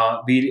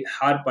 We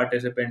are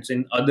participants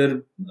in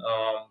other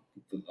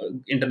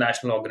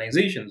international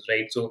organizations,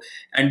 right? So,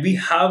 and we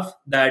have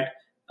that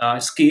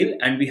scale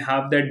and we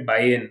have that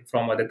buy-in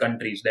from other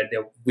countries that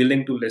they're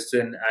willing to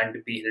listen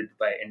and be helped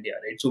by India,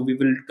 right? So we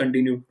will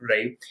continue to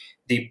drive.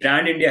 The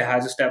brand India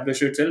has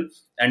established itself,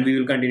 and we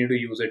will continue to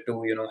use it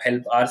to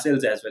help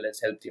ourselves as well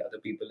as help the other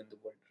people in the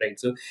world, right?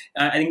 So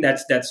I think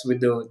that's with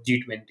the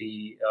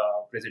G20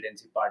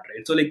 presidency part,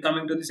 right? So like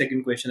coming to the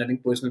second question, I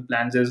think personal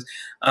plans is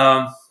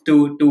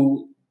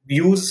to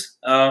use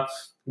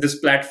this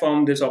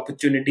platform, this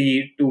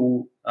opportunity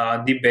to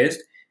the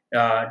best,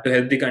 to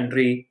help the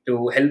country,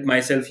 to help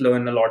myself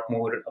learn a lot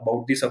more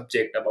about the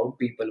subject, about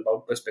people,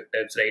 about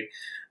perspectives, right?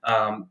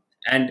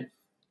 And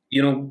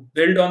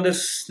build on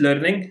this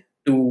learning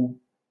to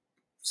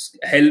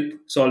help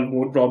solve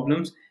more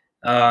problems,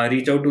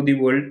 reach out to the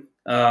world,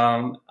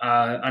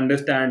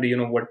 understand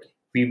what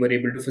we were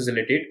able to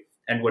facilitate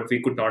and what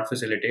we could not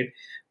facilitate.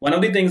 One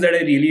of the things that I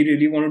really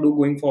really want to do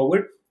going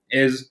forward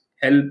is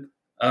help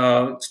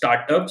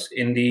startups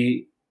in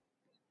the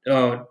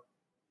uh,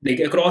 like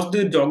across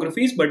the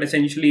geographies, but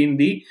essentially in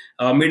the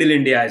middle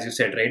India, as you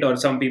said, right? Or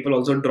some people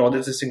also draw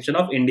this distinction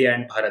of India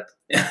and Bharat,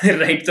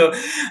 right? So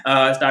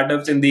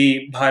startups in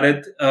the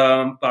Bharat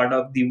part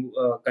of the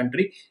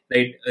country,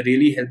 right?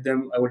 Really help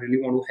them. I would really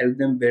want to help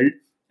them build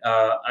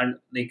and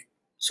like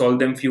solve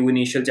them few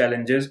initial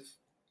challenges,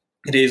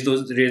 raise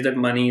that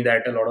money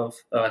that a lot of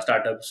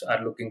startups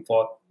are looking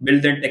for,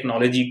 build the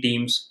technology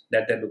teams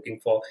that they're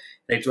looking for,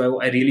 right?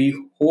 So I really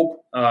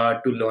hope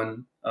to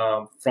learn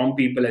from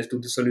people as to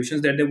the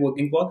solutions that they're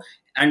working for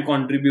and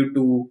contribute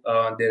to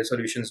their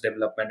solutions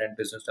development and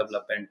business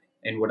development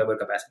in whatever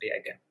capacity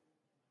I can.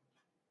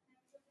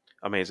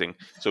 Amazing.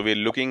 So we're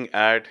looking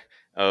at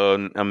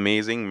an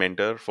amazing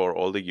mentor for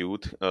all the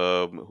youth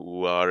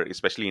who are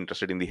especially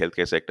interested in the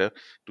healthcare sector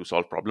to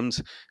solve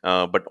problems,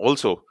 but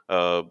also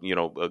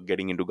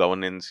getting into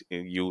governance,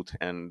 youth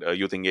and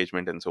youth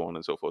engagement, and so on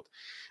and so forth.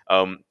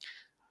 Um,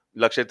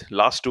 Lakshit,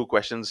 last two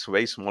questions,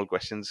 very small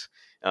questions.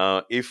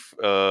 If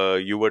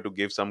you were to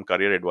give some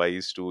career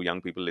advice to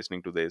young people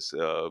listening to this,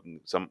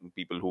 some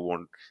people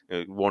who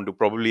want to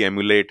probably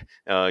emulate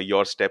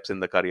your steps in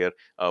the career,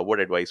 what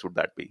advice would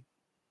that be?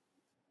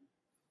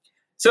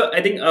 So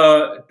I think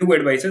two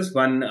advices.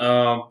 One,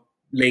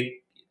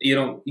 like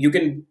you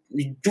can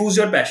choose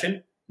your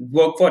passion,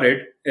 work for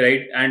it,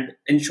 right, and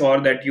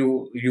ensure that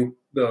you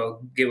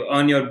give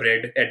earn your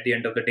bread at the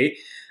end of the day.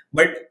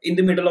 But in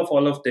the middle of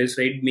all of this,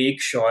 right,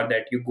 make sure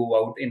that you go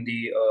out in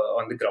the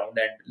on the ground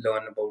and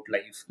learn about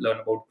life, learn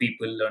about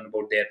people, learn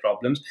about their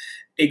problems.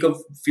 Take a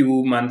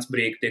few months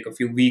break, take a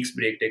few weeks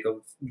break, take a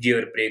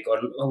year break, or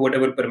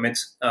whatever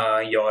permits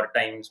your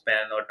time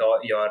span or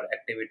your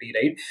activity,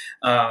 right,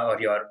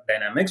 or your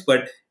dynamics.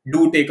 But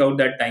do take out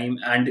that time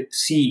and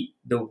see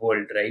the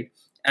world, right.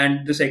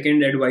 And the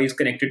second advice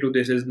connected to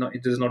this is not,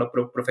 it is not a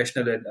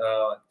professional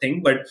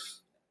thing, but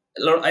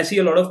I see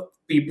a lot of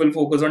people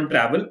focus on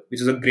travel,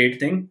 which is a great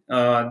thing.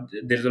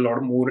 There's a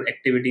lot more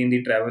activity in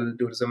the travel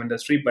tourism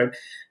industry, but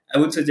I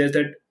would suggest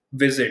that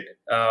visit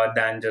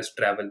than just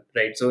travel,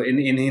 right? So in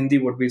Hindi,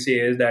 what we say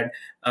is that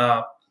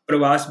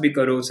प्रवास भी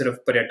करो, सिर्फ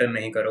पर्यटन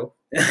नहीं करो.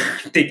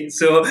 ठीक है,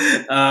 so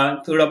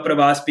थोड़ा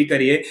प्रवास भी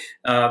करिए,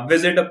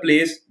 visit a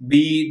place,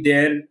 be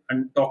there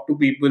and talk to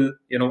people,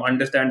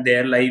 understand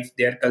their life,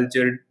 their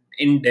culture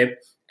in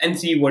depth, and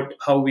see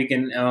how we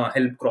can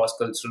help cross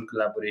cultural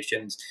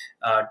collaborations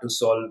to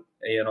solve,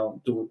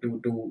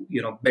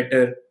 to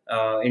better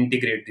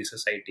integrate the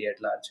society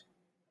at large.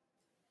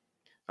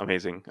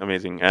 Amazing,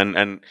 amazing,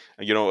 and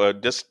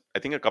just I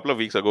think a couple of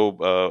weeks ago,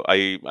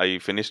 I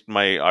finished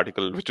my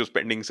article, which was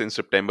pending since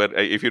September.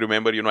 If you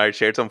remember, I had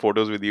shared some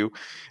photos with you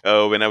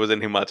when I was in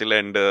Himachal,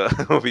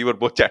 and we were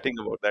both chatting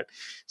about that.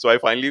 So I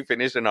finally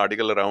finished an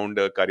article around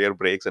career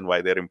breaks and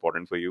why they're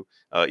important for you,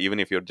 even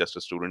if you're just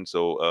a student.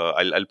 So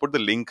I'll put the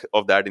link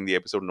of that in the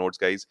episode notes,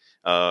 guys.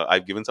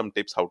 I've given some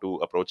tips how to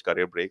approach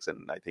career breaks,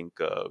 and I think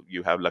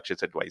you have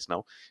Lakshit's advice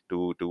now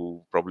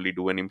to probably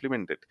do and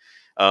implement it.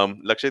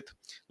 Lakshit,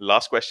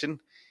 last question.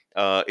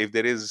 If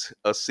there is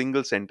a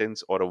single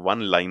sentence or a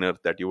one liner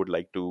that you would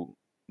like to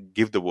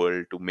give the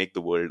world to make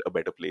the world a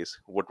better place,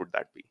 what would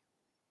that be?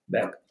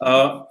 Back.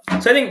 So I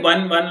think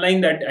one line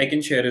that I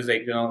can share is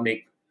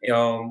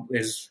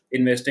is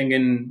investing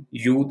in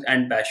youth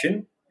and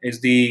passion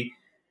is the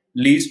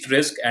least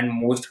risk and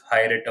most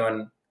high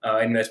return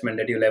investment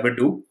that you'll ever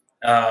do.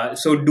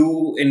 So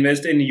do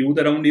invest in youth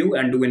around you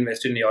and do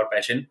invest in your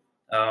passion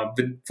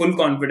with full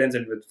confidence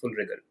and with full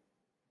rigor.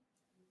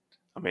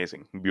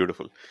 Amazing.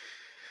 Beautiful.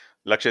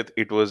 Lakshit,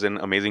 it was an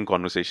amazing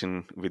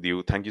conversation with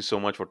you. Thank you so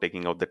much for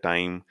taking out the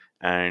time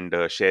and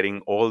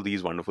sharing all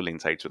these wonderful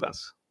insights with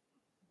us.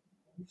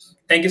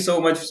 Thank you so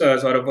much,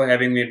 Saurabh, for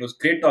having me. It was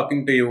great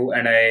talking to you,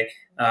 and I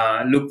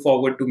look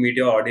forward to meet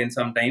your audience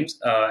sometimes.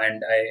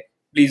 And I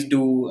please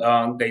do,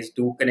 guys,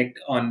 do connect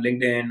on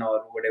LinkedIn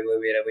or whatever,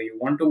 wherever you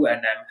want to. And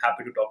I'm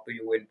happy to talk to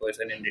you in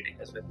person in detail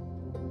as well.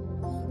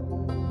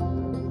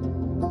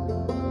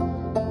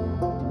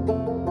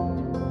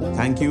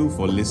 Thank you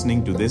for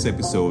listening to this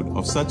episode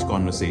of Such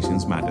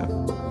Conversations Matter.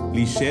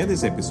 Please share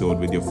this episode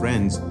with your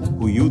friends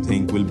who you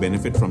think will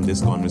benefit from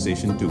this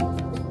conversation too.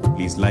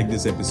 Please like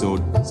this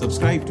episode,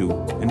 subscribe to,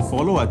 and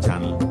follow our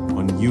channel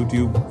on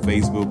YouTube,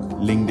 Facebook,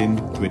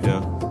 LinkedIn,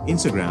 Twitter,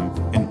 Instagram,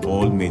 and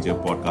all major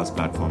podcast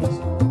platforms.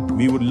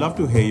 We would love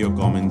to hear your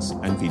comments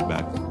and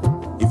feedback.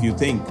 If you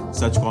think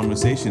such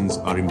conversations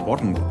are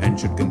important and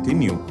should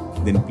continue,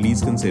 then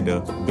please consider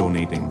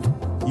donating.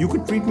 You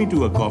could treat me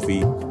to a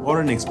coffee or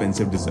an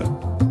expensive dessert.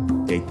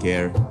 Take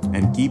care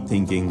and keep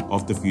thinking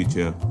of the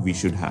future we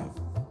should have.